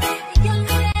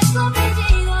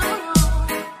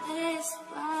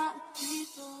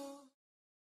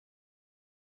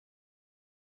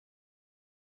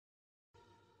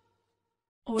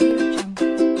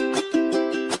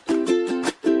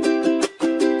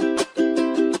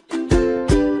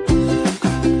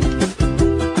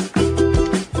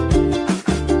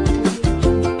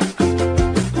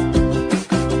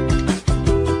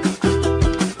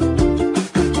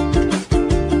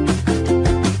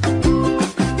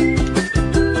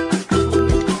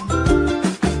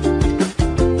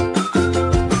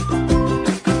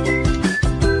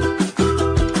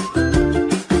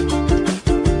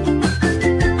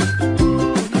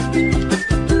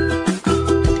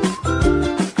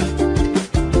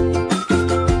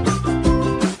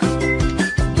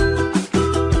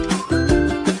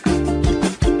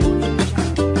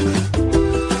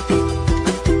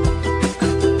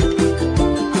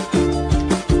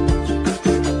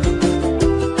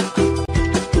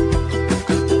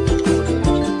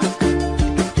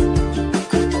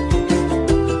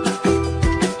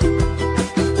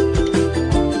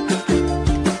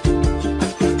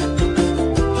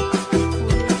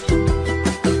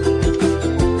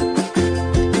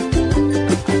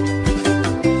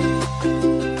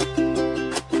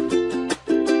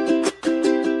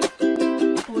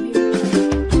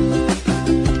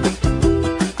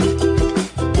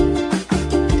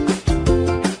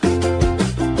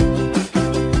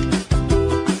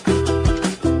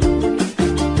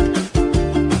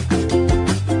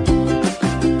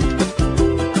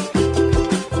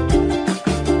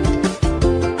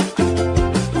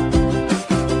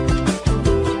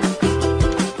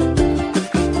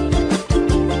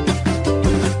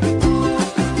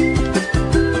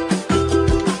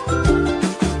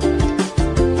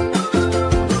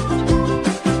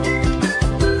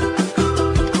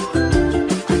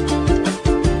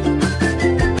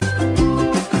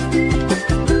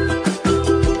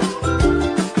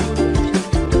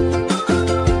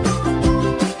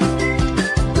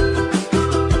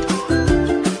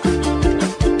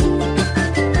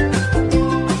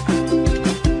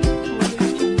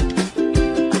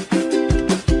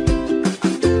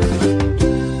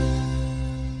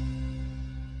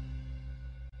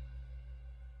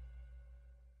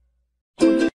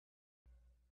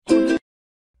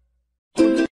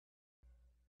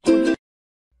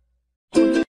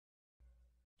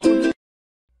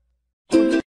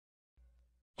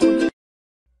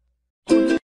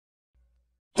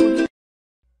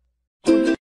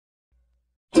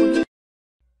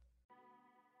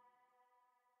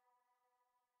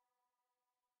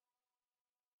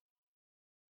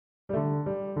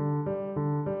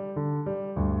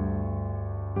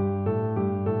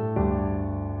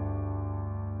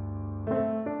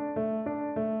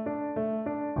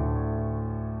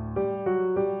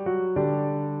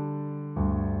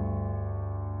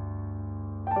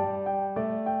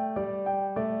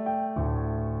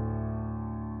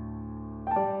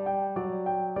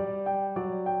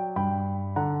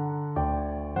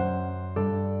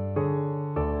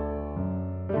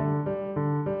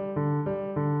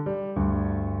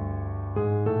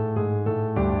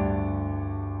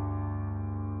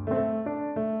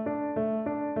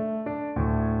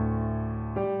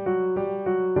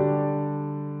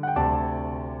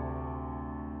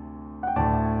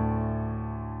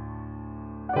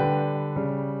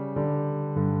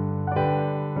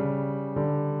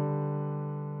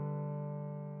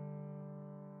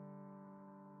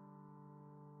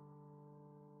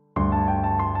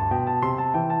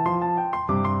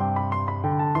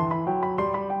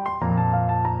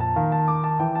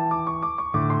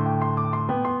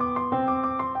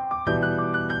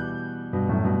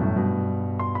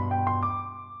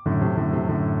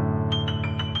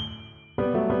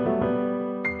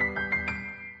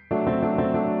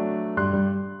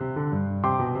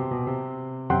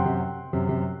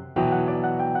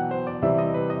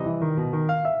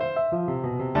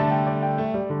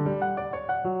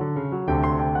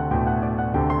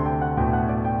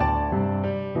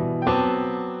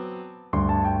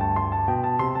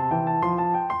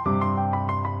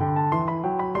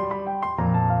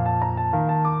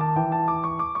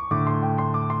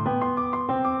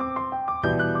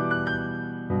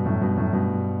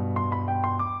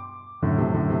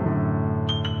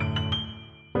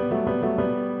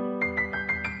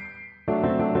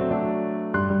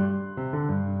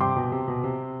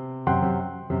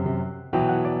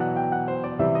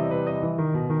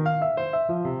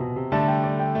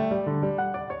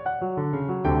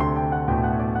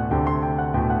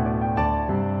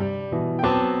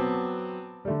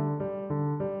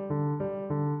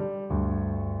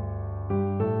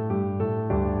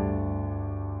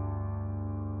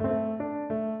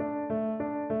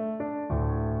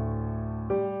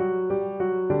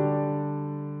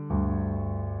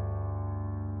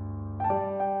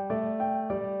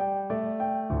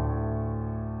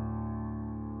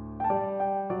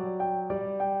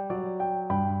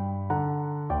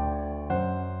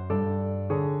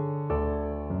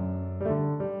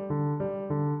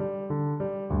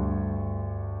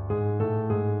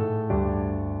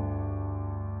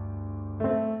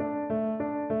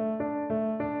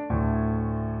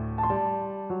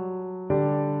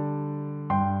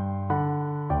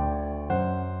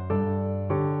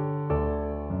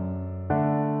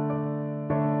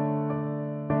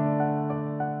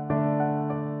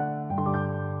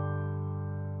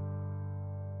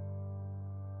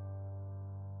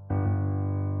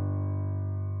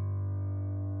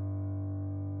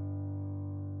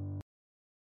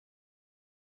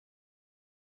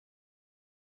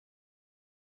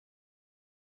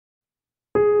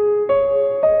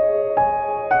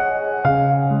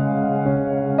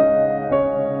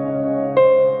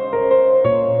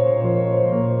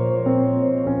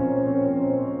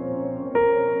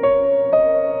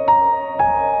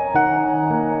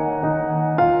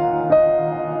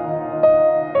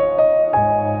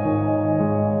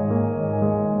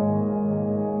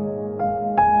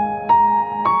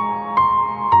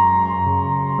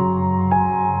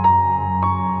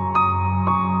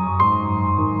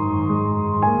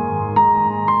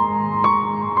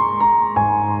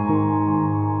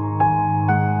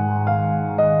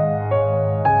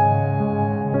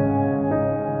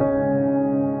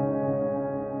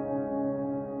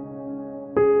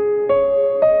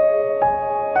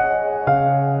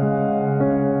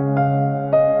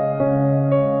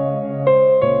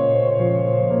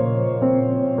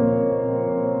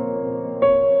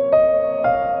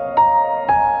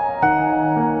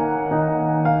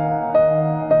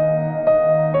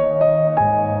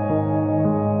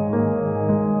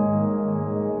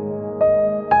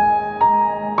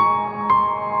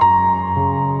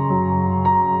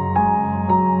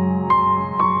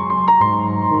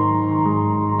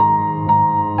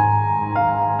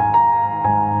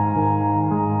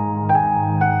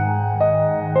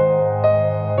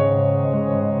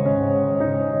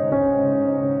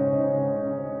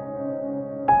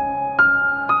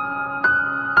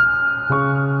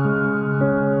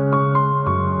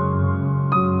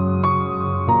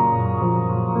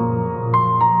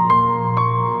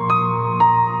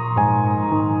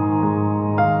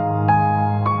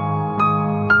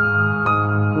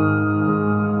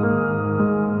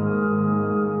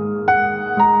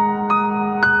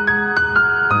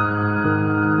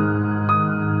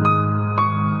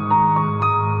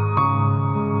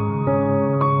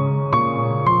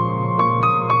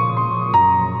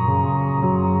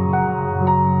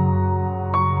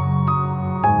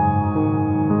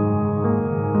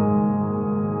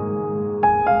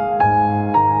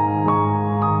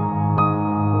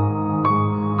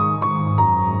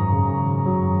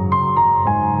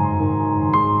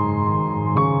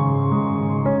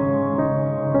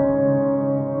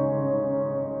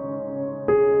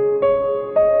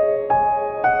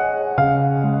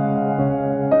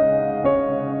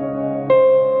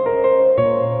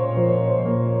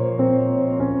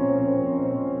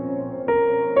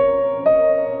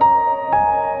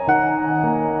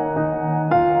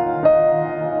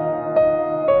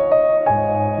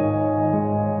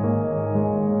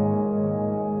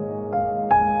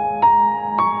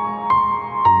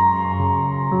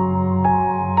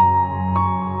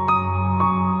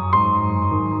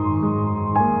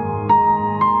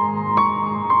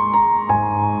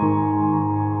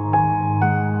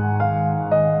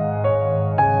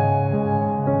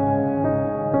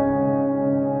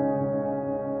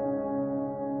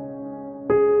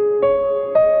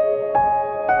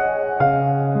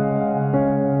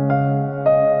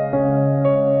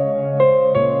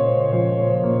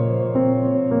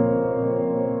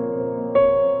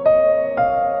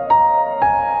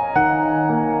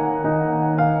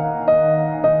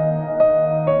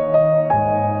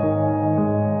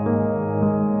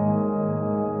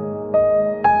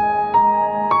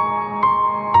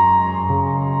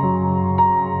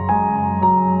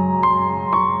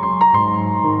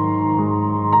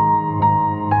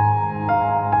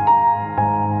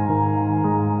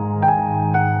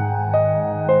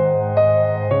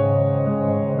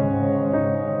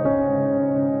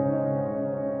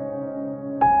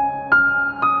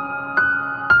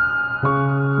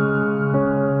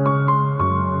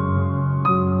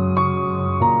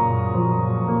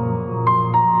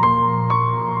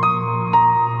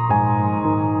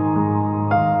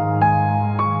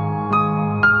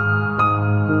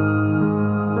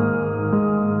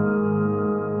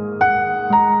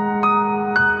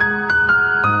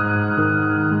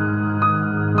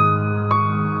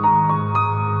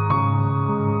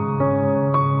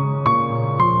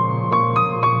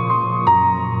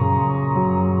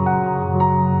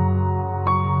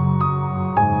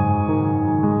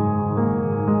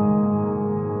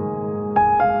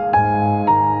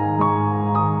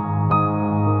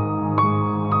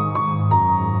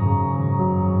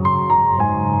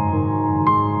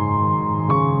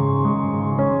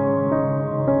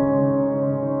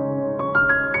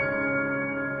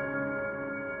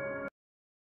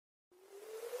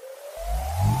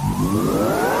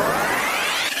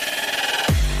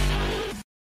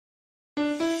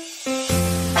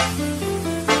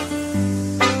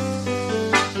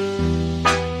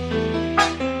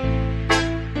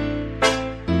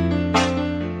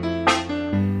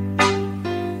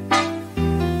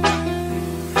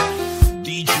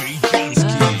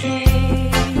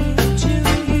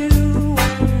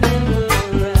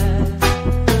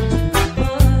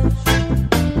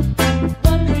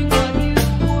 Wondering what you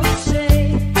would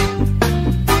say.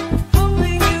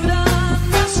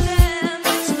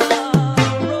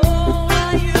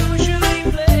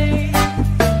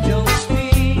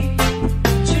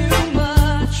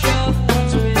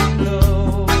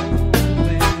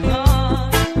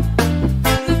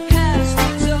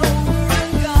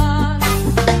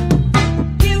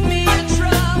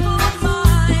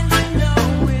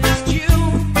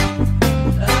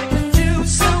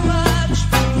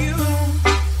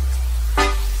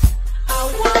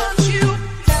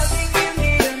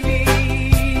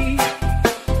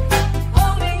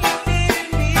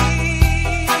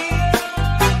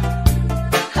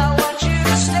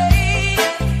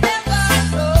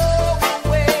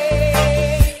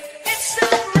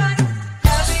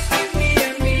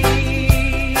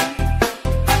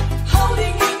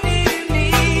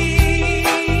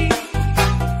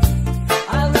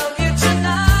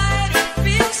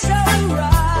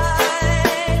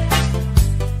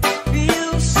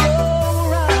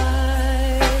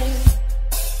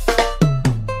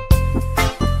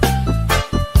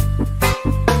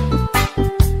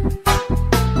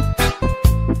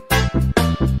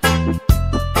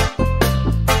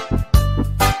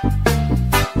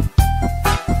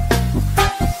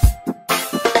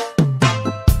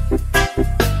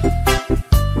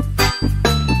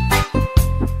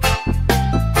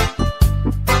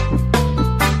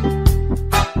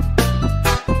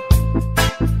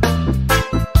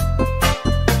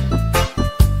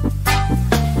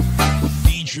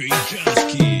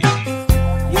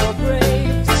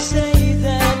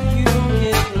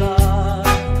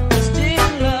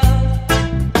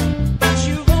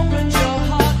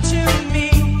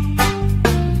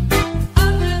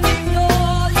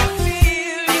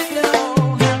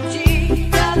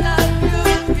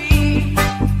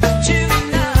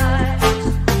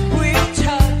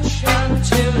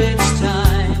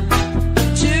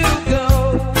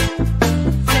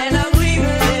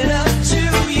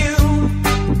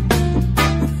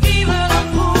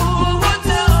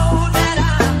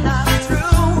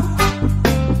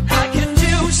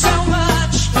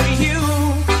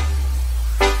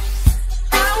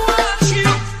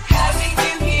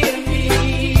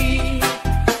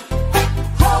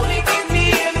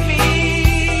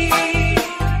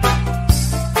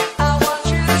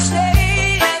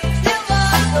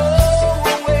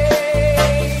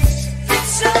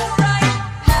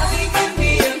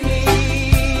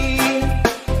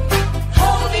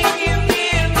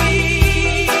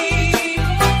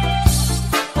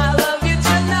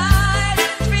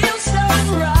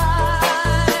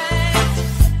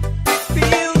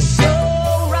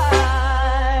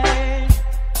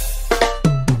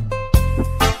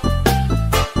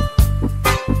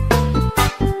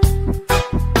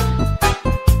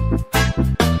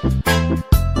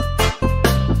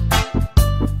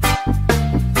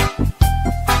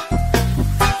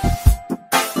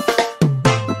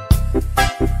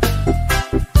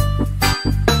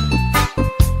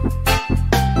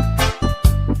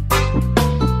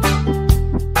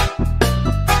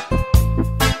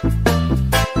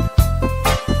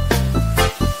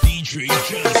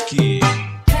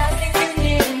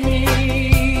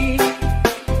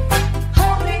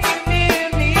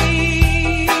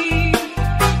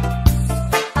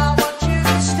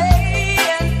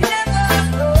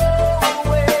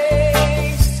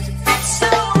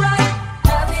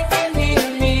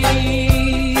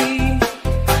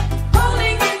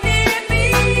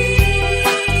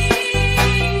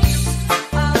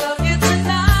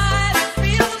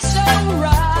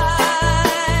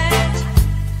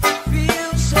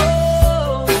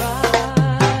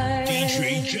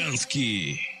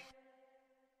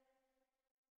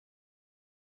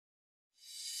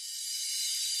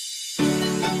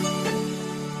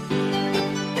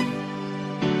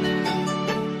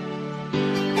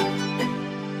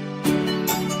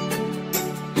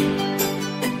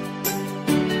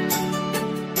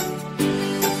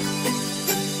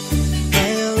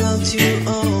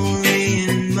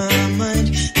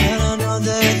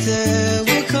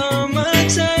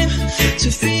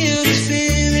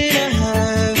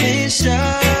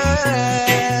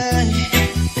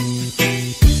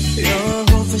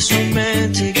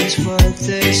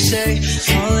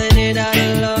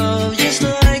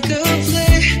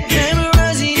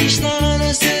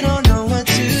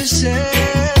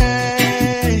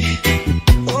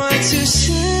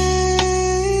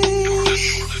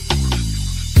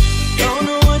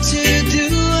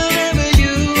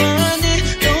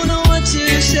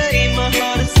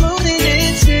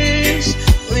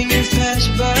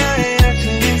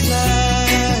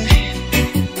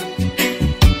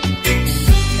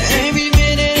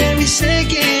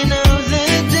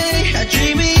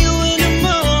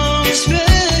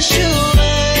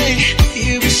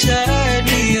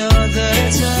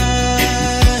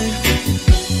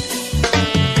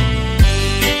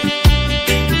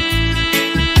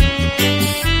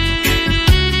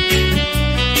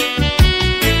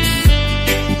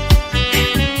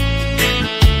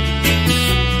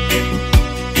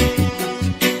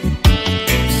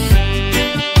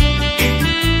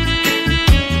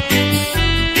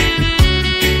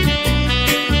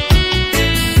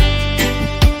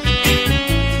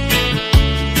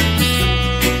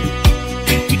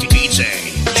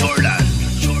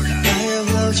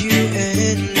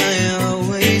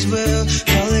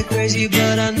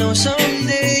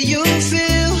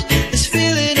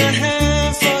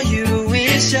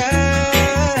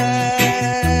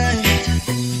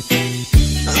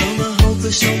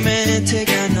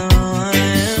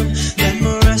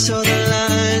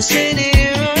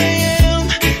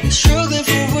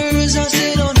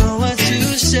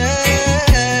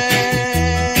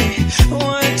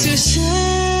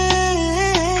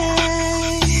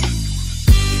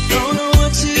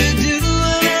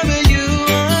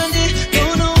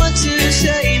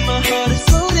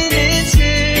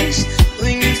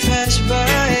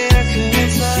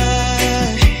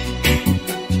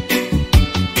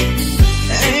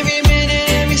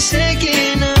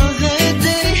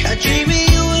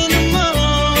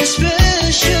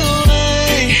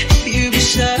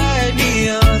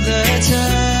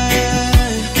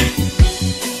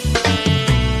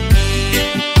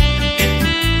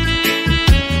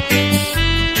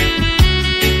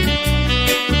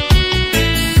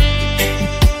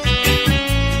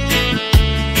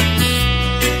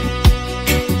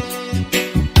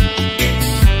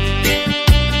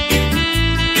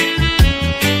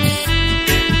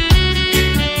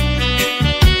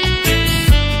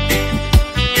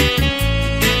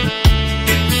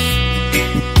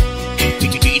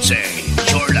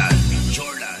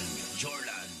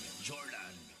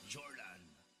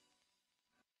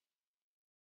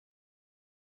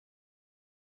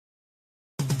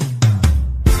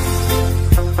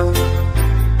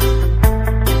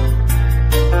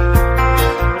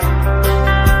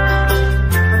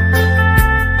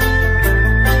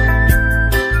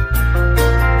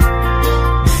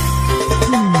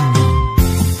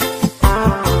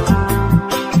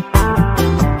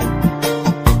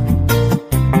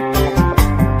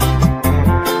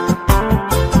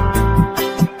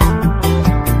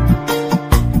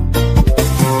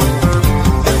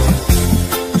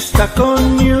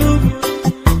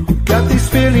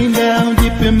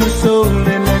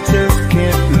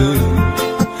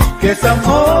 I'm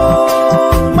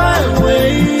on my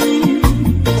way.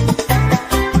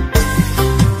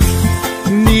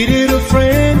 Needed a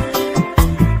friend,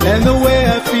 and the way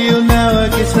I feel now, I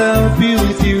guess I'll be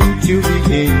with you till the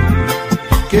end.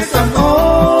 Guess I'm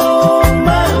on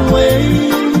my way.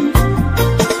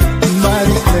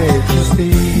 Mighty glad you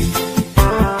stayed.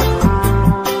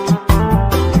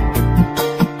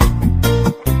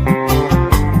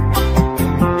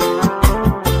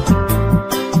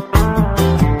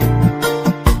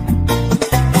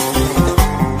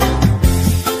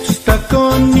 Stuck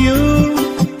on you,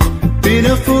 been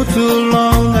a fool too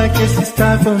long. I guess it's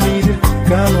time for me to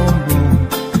come on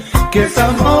home. Guess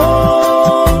I'm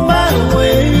on my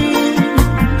way.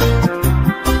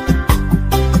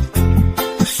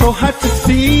 So hard to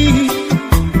see,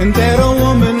 and that a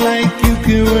woman like you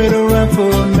can wait around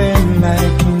for a man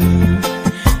like me.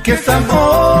 Guess I'm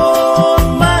on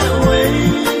my way.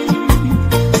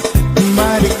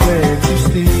 Mighty glad you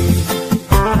stayed.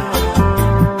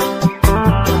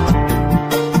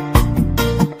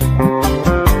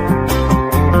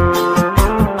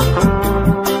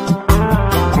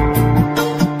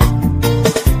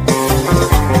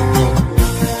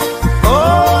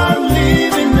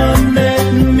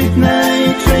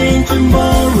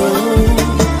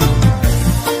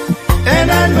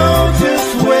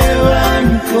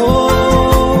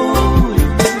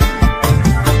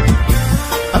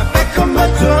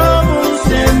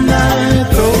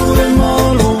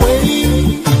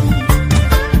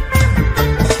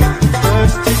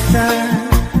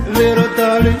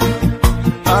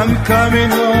 I'm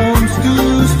coming home to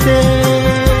stay.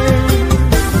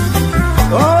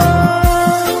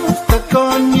 Oh, stuck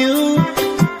on you.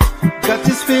 Got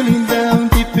this feeling down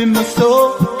deep in my soul,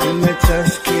 and I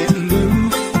just can't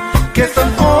lose. Guess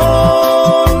I'm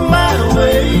on my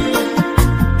way.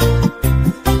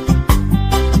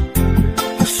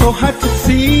 So hard to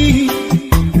see,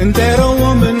 and that a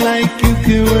woman like you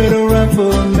can wait around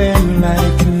for a man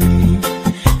like me.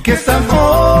 Guess I'm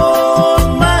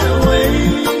on my way.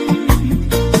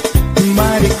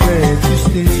 Mighty glad you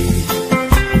stayed.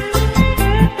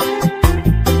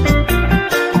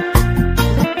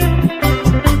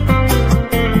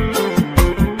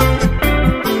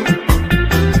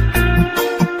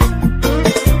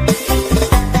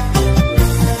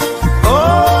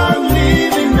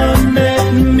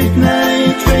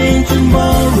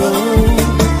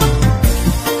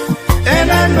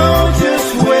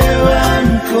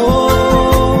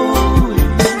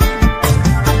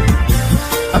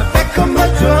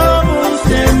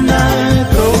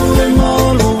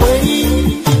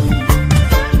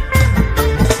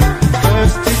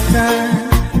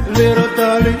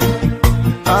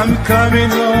 I'm coming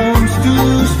home to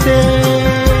stay.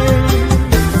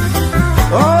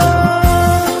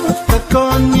 Oh, stuck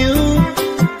on you.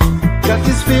 Got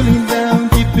this feeling down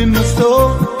deep in my soul,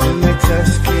 and I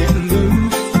just can't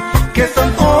lose. Guess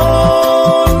I'm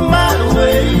on my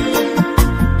way.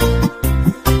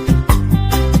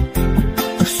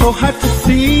 So hard to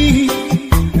see,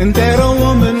 and that a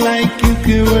woman like you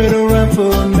can wait around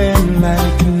for a man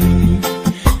like me.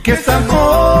 Guess I'm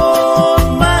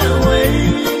on my way.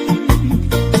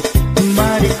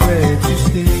 Mighty glad you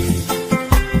stayed.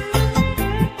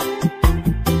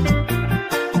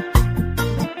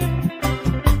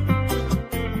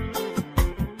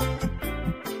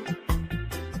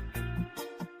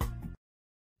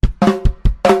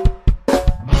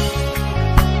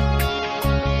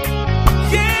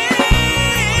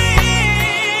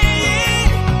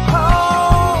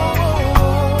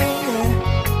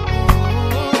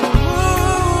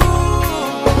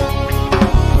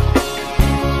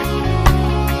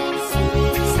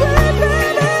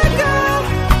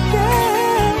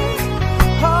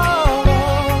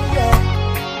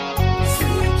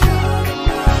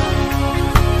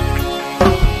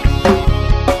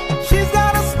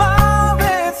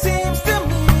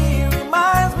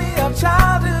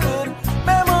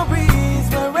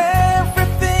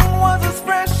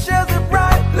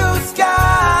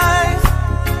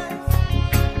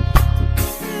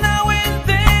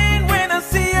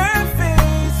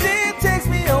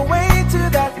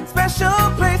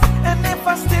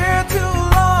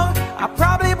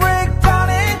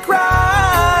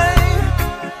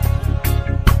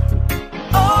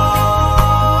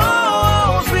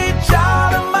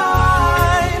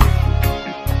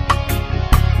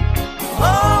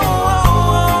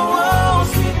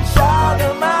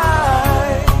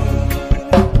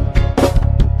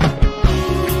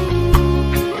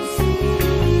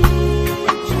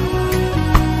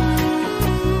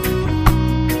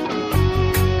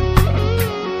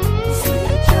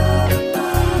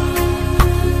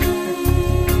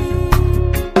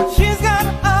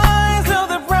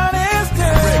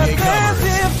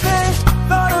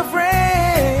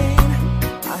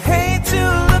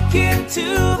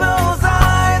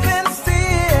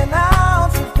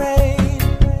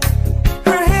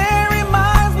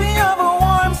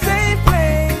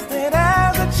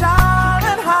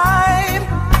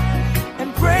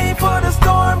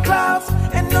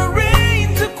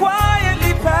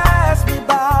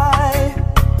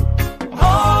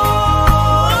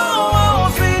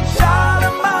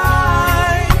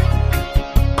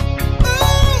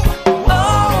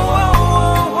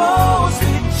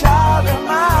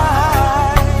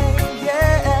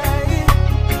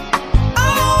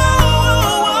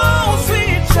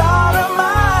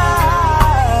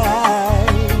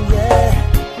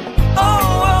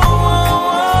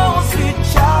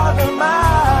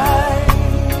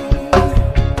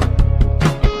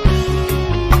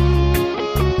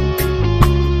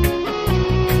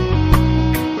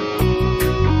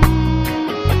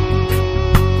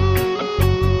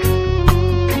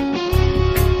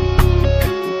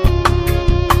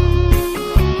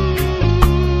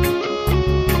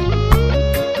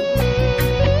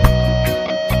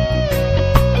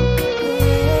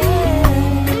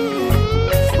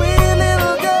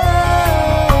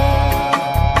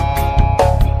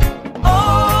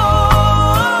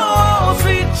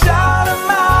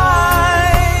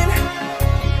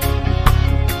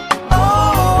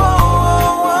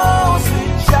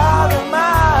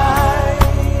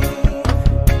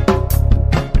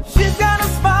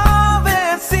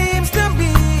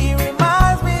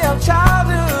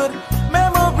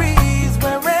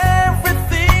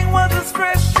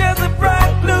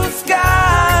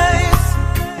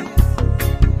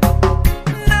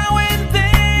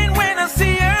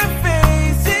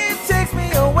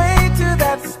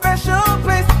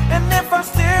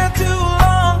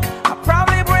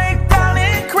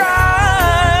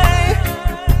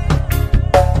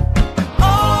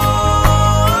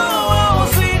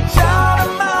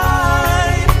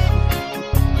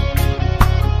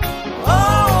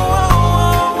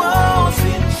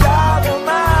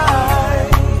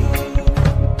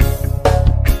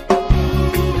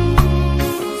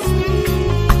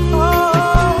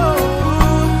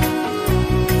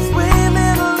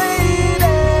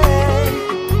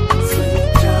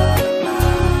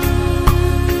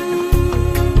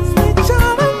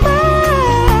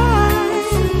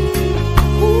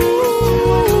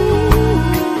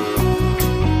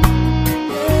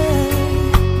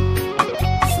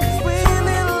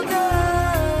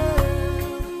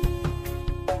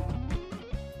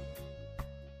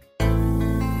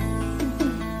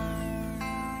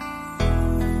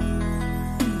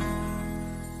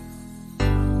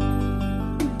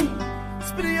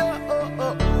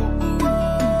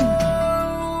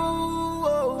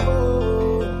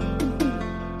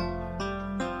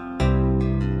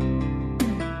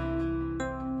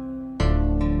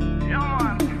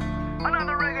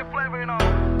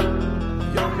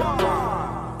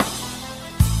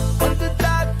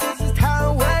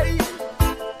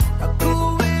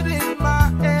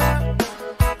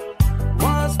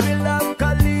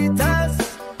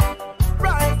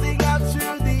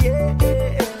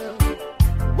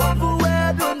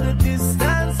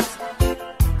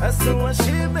 I saw a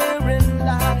shimmering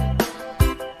light.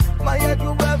 My head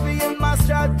grew heavy and my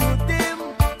stride grew